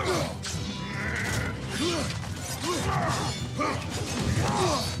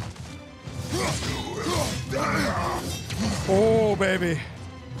 Oh, baby.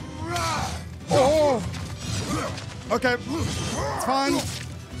 Oh. Okay. It's fine.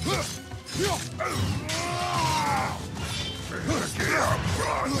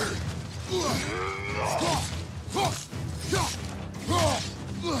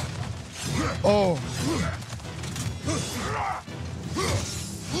 Oh.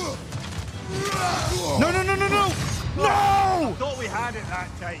 No, no, no, no, no! No! I thought we had it that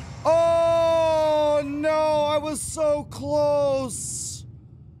time. Oh, no, I was so close.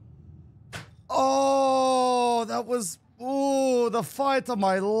 Oh, that was, ooh, the fight of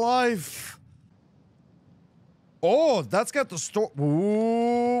my life. Oh, that's got the story.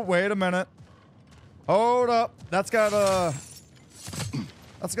 Ooh, wait a minute. Hold up. That's got the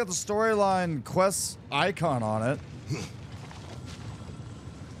storyline quest icon on it.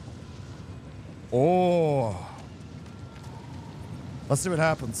 Oh. Let's see what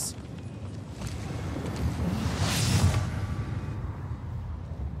happens.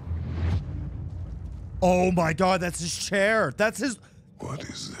 Oh my God, that's his chair. That's his. What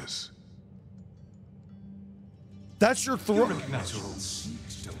is this? That's your throat. Natural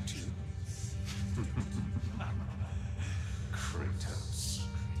seeds, don't you? Kratos.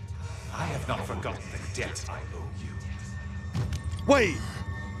 I have not forgotten the debt I owe you. Wait.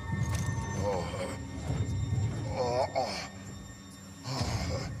 You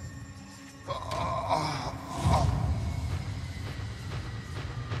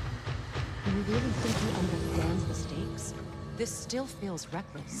really think he understands the stakes? This still feels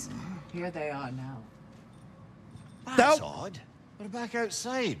reckless. Here they are now. That's odd. We're back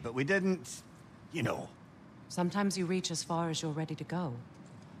outside, but we didn't, you know. Sometimes you reach as far as you're ready to go.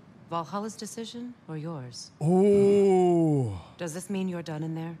 Valhalla's decision or yours? Ooh. Does this mean you're done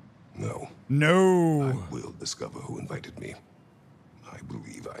in there? No. No. I will discover who invited me. I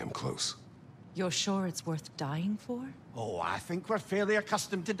believe I am close. You're sure it's worth dying for? Oh, I think we're fairly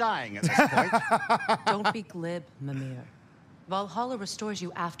accustomed to dying at this point. Don't be glib, Mimir. Valhalla restores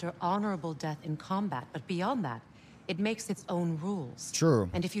you after honorable death in combat, but beyond that, it makes its own rules. True.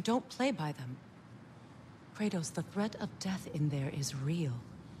 And if you don't play by them, Kratos, the threat of death in there is real.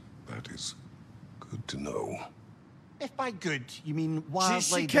 That is good to know. If by good, you mean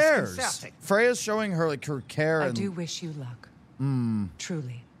wildly She cares. disconcerting. Freya's showing her like her care. I And do wish you luck.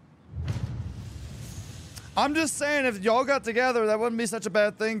 Truly. I'm just saying, if y'all got together, that wouldn't be such a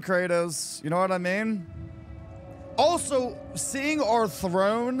bad thing, Kratos. You know what I mean? Also, seeing our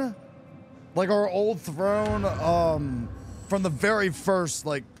throne, like our old throne, from the very first,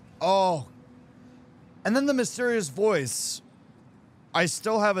 like, oh. And then the mysterious voice. I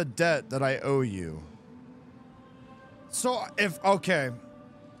still have a debt that I owe you. So,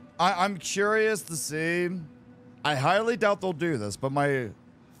 I'm curious to see. I highly doubt they'll do this, but my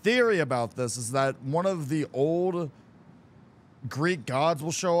theory about this is that one of the old Greek gods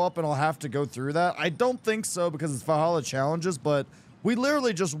will show up and I'll have to go through that. I don't think so because it's Valhalla challenges, but we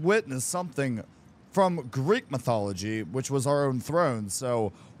literally just witnessed something from Greek mythology, which was our own throne.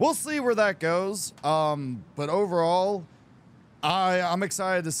 So we'll see where that goes. But overall, I'm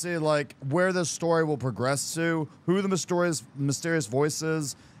excited to see like where this story will progress to, who the mysterious voice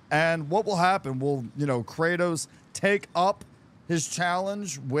is, and what will happen. Will, Kratos take up his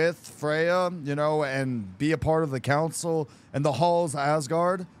challenge with Freya, and be a part of the council and the halls of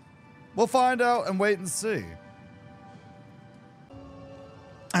Asgard? We'll find out and wait and see.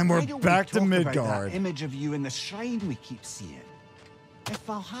 And we're back to Midgard. About that image of you in the shrine we keep seeing. If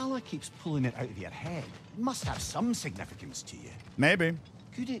Valhalla keeps pulling it out of your head, it must have some significance to you. Maybe.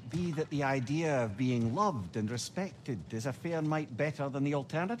 Could it be that the idea of being loved and respected is a fair mite better than the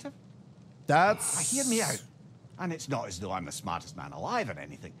alternative? Hear me out. And it's not as though I'm the smartest man alive or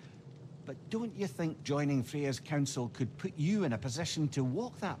anything. But don't you think joining Freya's council could put you in a position to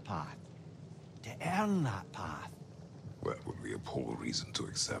walk that path? To earn that path? That would be a poor reason to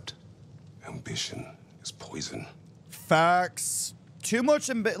accept. Ambition is poison. Facts. Too much,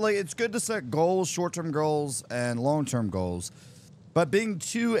 it's good to set goals, short-term goals and long-term goals. But being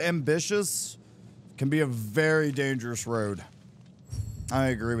too ambitious can be a very dangerous road. I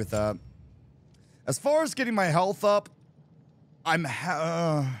agree with that. As far as getting my health up, I'm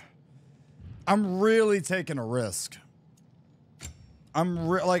really taking a risk.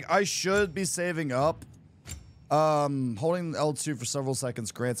 I should be saving up. Holding L2 for several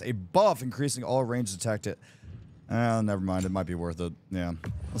seconds grants a buff, increasing all range detected. Never mind. It might be worth it. Yeah,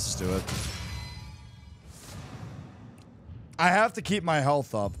 let's just do it. I have to keep my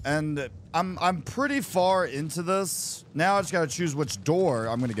health up, and I'm pretty far into this. Now I just gotta choose which door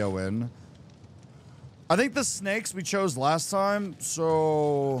I'm gonna go in. I think the snakes we chose last time,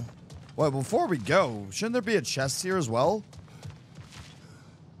 so... Well, before we go, shouldn't there be a chest here as well?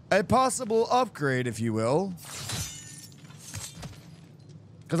 A possible upgrade, if you will.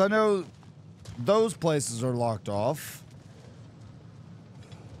 Because I know those places are locked off.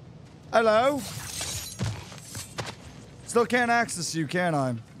 Hello? Still can't access you, can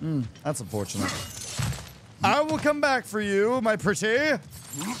I? That's unfortunate. I will come back for you, my pretty.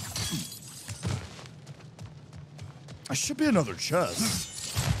 I should be another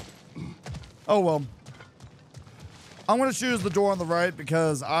chest. Oh, well. I'm going to choose the door on the right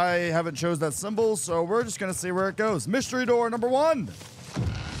because I haven't chose that symbol, so we're just going to see where it goes. Mystery door number 1.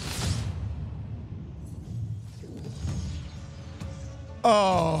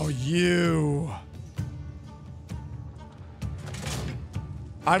 Oh, you.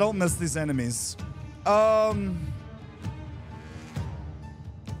 I don't miss these enemies.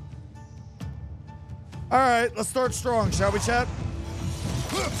 Alright, let's start strong, shall we, chat?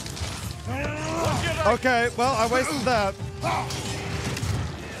 Okay, well, I wasted that.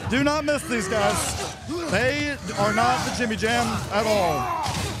 Do not miss these guys. They are not the Jimmy Jam at all.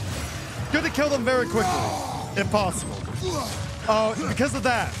 Good to kill them very quickly, if possible. Oh, because of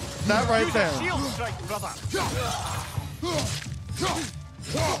that. That right there. Shield strike, brother.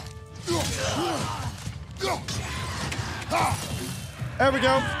 There we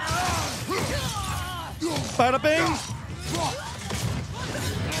go. Bada bing.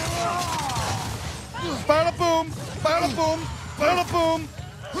 Bada boom. Bada boom. Bada boom.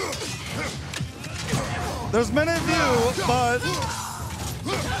 There's many of you, but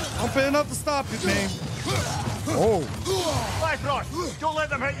won't be enough to stop you, me. Oh. Life Rock, don't let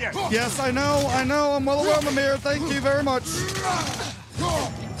them hit you. Yes, I know. I'm well aware, Mimir. Thank you very much.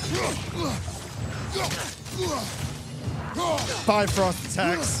 5 frost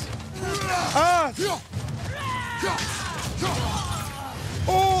attacks. Ah!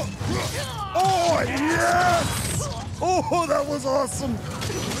 Oh! Oh, yes! Oh, that was awesome.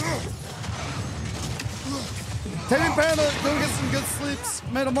 Taming Panda, go get some good sleeps.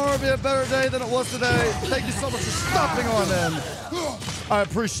 May tomorrow be a better day than it was today. Thank you so much for stopping on in. I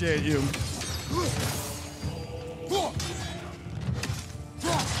appreciate you.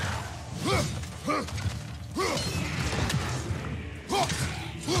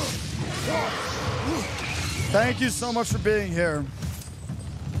 Thank you so much for being here.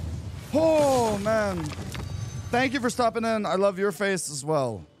 Oh, man. Thank you for stopping in. I love your face as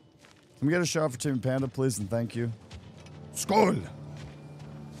well. Can we get a shot for Team Panda, please, and thank you. Skål!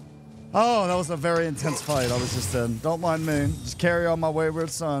 Oh, that was a very intense fight I was just in. Don't mind me. Just carry on my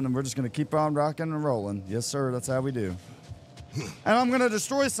wayward son, and we're just going to keep on rocking and rolling. Yes, sir, that's how we do. And I'm going to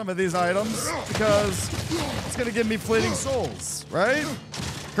destroy some of these items because it's going to give me fleeting souls, right?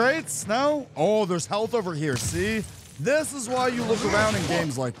 Crates? No? Oh, there's health over here, see? This is why you look around in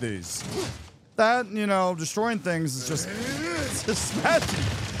games like these. That, you know, destroying things is just, it's just magic.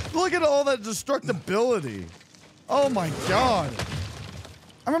 Look at all that destructibility. Oh my god.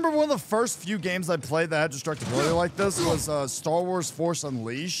 I remember one of the first few games I played that had destructibility like this was Star Wars Force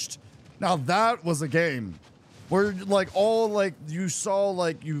Unleashed. Now that was a game where like you saw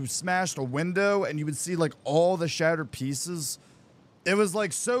like you smashed a window and you would see like all the shattered pieces. It was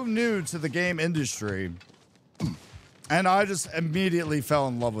like so new to the game industry. And I just immediately fell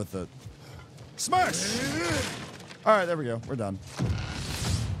in love with it. Smash! All right, there we go. We're done.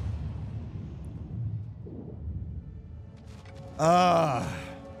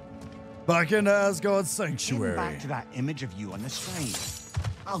 Back into Asgard's sanctuary. Getting back to that image of you on the shrine.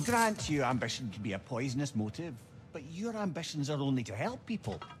 I'll grant you ambition can be a poisonous motive, but your ambitions are only to help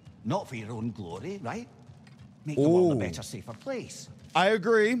people, not for your own glory, right? Make the world a better, safer place. I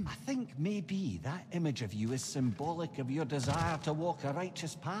agree. I think maybe that image of you is symbolic of your desire to walk a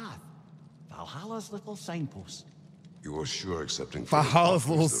righteous path. Valhalla's little signpost. You are sure accepting Valhalla's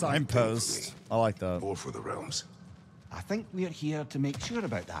little signpost. I like that. Or for the realms. I think we're here to make sure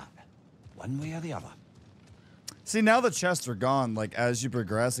about that, one way or the other. See, now the chests are gone. Like, as you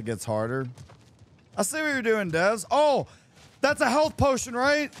progress, it gets harder. I see what you're doing, devs. Oh, that's a health potion,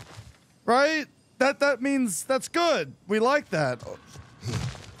 right? Right? That means that's good. We like that.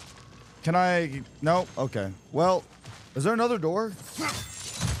 Can I? No? Okay. Well, is there another door?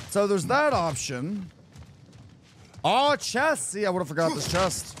 So there's that option. Oh, chest. See, I would have forgot this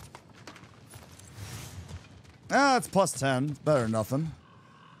chest. Ah, it's plus 10. It's better than nothing.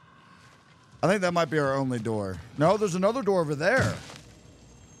 I think that might be our only door. No, there's another door over there.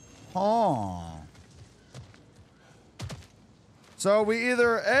 Huh. So we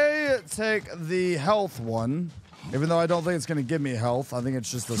either A, take the health one, even though I don't think it's going to give me health. I think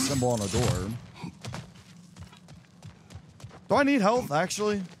it's just a symbol on a door. Do I need health,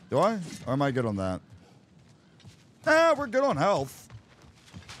 actually? Do I? Or am I good on that? Nah, we're good on health.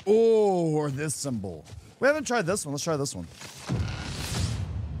 Oh, or this symbol. We haven't tried this one. Let's try this one.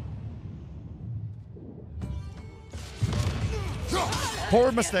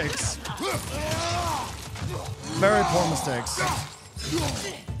 Poor mistakes. Very poor mistakes.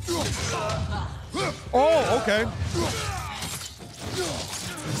 Oh, okay.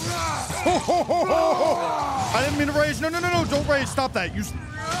 I didn't mean to rage. No, don't rage. Stop that.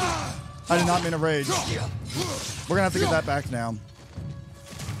 I did not mean to rage. We're gonna have to get that back now.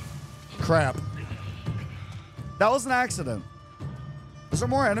 Crap. That was an accident. Is there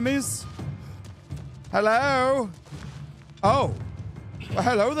more enemies? Hello? Oh. Well,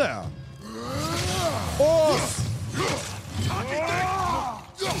 hello there. Oh!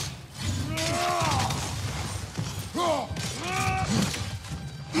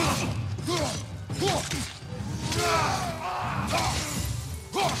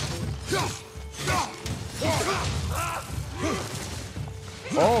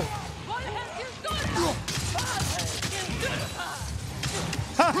 Oh.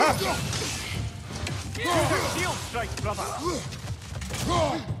 Shield strike, brother.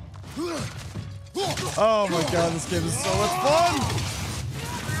 Oh my god, this game is so much fun!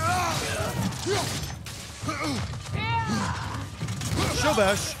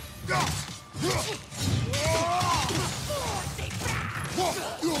 Shobash.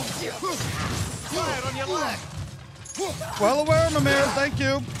 Fire on your leg. Well aware, Mimir. Thank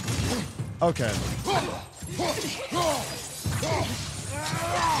you. Okay.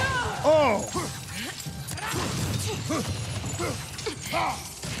 Oh.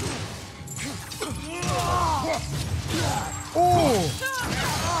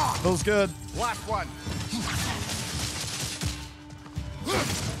 Oh. That was good. Last one.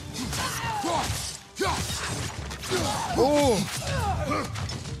 Oh.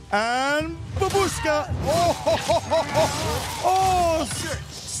 And babushka. Oh.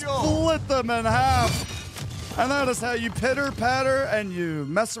 Split them in half. And that is how you pitter patter and you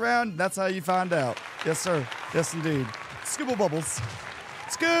mess around. That's how you find out. Yes, sir. Yes, indeed. Scuba bubbles.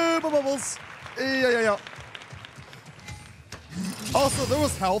 Scuba bubbles. Yeah. Also, there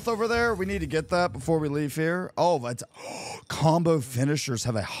was health over there. We need to get that before we leave here. Oh, but combo finishers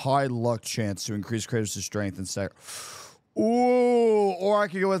have a high luck chance to increase Kratos' strength and stack. Ooh, or I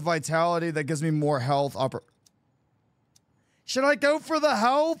could go with vitality. That gives me more health. Should I go for the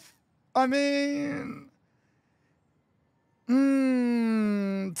health? I mean... T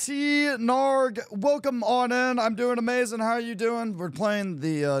Narg, welcome on in. I'm doing amazing. How are you doing? We're playing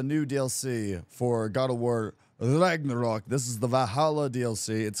the new DLC for God of War Ragnarök. This is the Valhalla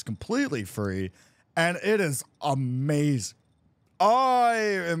DLC. It's completely free, and it is amazing. I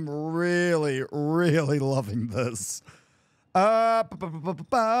am really, really loving this. Combo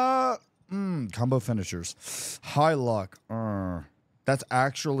finishers. High luck. That's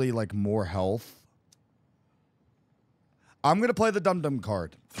actually like more health. I'm going to play the dum-dum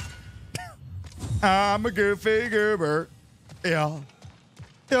card. I'm a goofy goober. Yeah.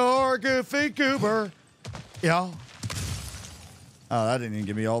 You're a goofy goober. Yeah. Oh, that didn't even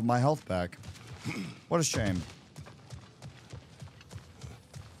give me all of my health back. What a shame.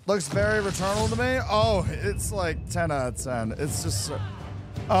 Looks very Returnal to me. Oh, it's like 10 out of 10. It's just so...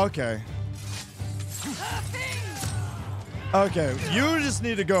 Okay. Okay, you just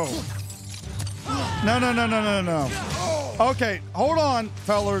need to go. No. Okay, hold on,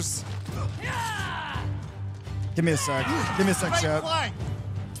 fellers. Give me a sec. Give me a sec, chat.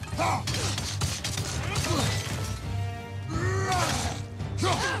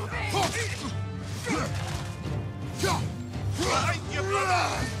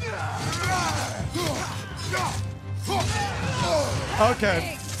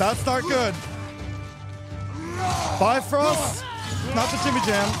 Okay, that's not good. Bifrost, not the Jimmy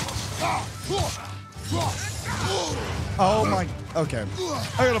Jam. Oh my, okay.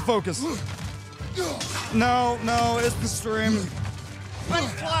 I gotta focus. No, it's the stream.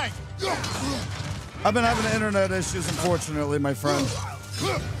 I've been having internet issues, unfortunately, my friend.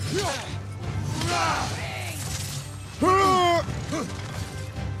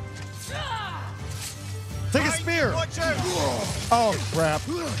 Take a spear. Oh, crap.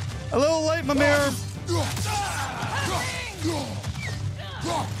 A little late, Mimir.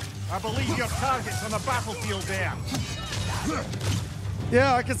 I believe your target's on the battlefield there.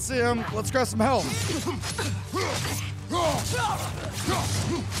 Yeah, I can see him. Let's grab some help.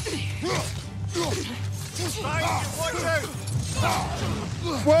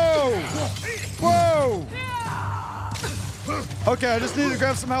 Whoa! Okay, I just need to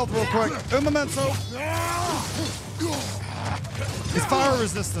grab some health real quick. Un momento. He's fire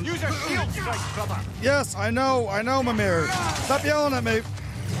resistant. Use your shield strike, brother. Yes, I know, Mimir. Stop yelling at me.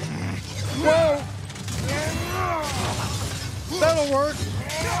 Whoa! That'll work.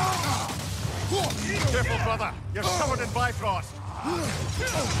 Careful, brother. You're covered in Bifrost.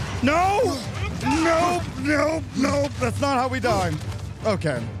 No! That's not how we die.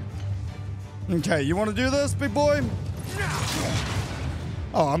 Okay. Okay, you want to do this, big boy?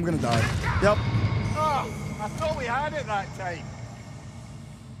 Oh, I'm gonna die. Yep. Oh, I thought we had it that time.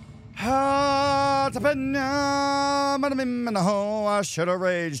 I should have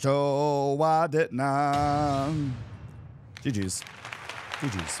raged. Oh, why didn't I? GG's.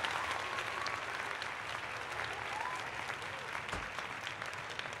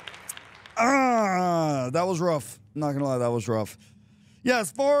 That was rough. Not gonna lie, that was rough. Yeah,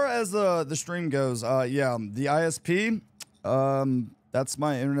 as far as the stream goes, yeah, the ISP, that's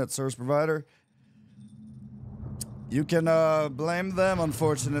my internet service provider. You can blame them,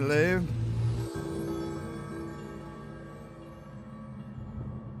 unfortunately.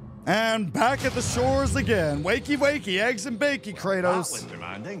 And back at the shores again. Wakey, eggs and bakey, Kratos. That was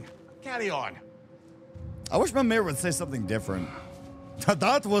demanding. Carry on. I wish my mirror would say something different.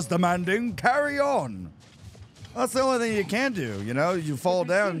 That was demanding. Carry on. That's the only thing you can do, you know? You fall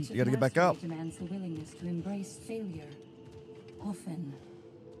down, you gotta get back up. Demands the willingness to embrace failure, often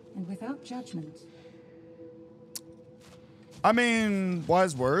and without judgment. I mean,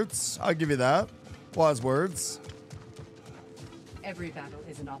 wise words. I'll give you that. Wise words. Every battle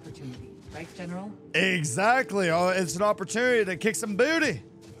is an opportunity, right, General? Exactly. Oh, it's an opportunity to kick some booty.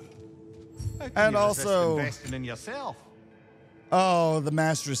 And also investing in yourself. Oh, the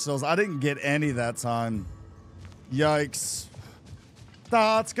mastery skills. I didn't get any that time. Yikes.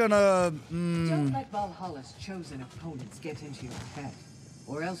 That's gonna... Don't let Valhalla's chosen opponents get into your head,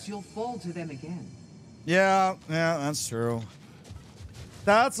 or else you'll fall to them again. Yeah, that's true.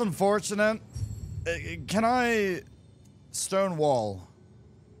 That's unfortunate. Can I... Stonewall.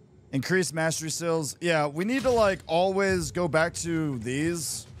 Increase mastery skills. Yeah, we need to, like, always go back to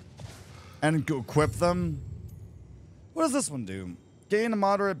these and equip them. What does this one do? Gain a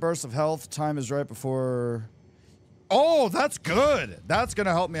moderate burst of health. Time is right before... Oh, that's good. That's going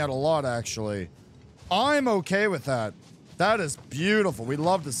to help me out a lot, actually. I'm okay with that. That is beautiful. We'd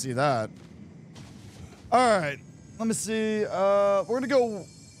love to see that. All right. Let me see. We're going to go...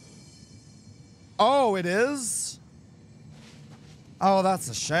 Oh, it is? Oh, that's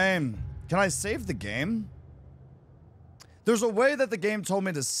a shame. Can I save the game? There's a way that the game told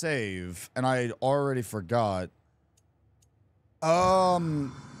me to save, and I already forgot.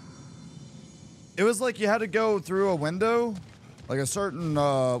 It was like you had to go through a window, like a certain,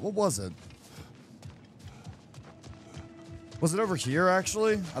 what was it? Was it over here,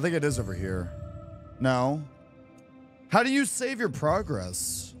 actually? I think it is over here. No. How do you save your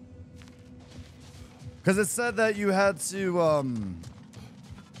progress? Because it said that you had to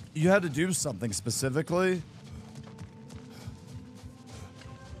do something specifically.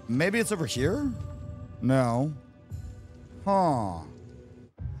 Maybe it's over here? No. Huh.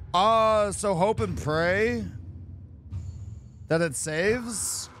 So hope and pray that it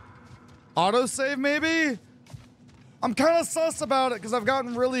saves? Autosave, maybe? I'm kind of sus about it because I've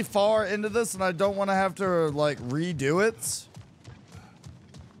gotten really far into this and I don't want to have to, like, redo it.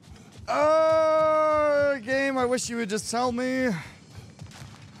 Game, I wish you would just tell me.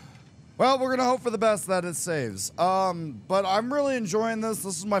 Well, we're going to hope for the best that it saves. But I'm really enjoying this.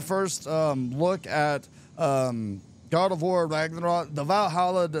 This is my first look at God of War Ragnarok, the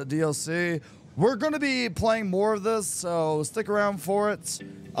Valhalla DLC. We're going to be playing more of this, so stick around for it.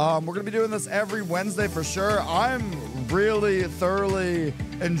 We're going to be doing this every Wednesday for sure. I'm really thoroughly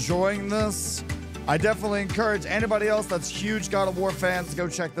enjoying this. I definitely encourage anybody else that's huge God of War fans to go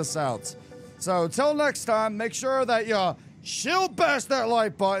check this out. So, till next time, make sure that you shield bash that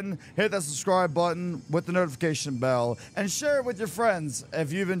like button, hit that subscribe button with the notification bell, and share it with your friends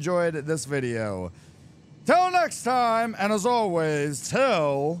if you've enjoyed this video. Till next time, and as always,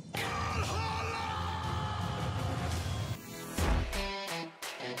 till...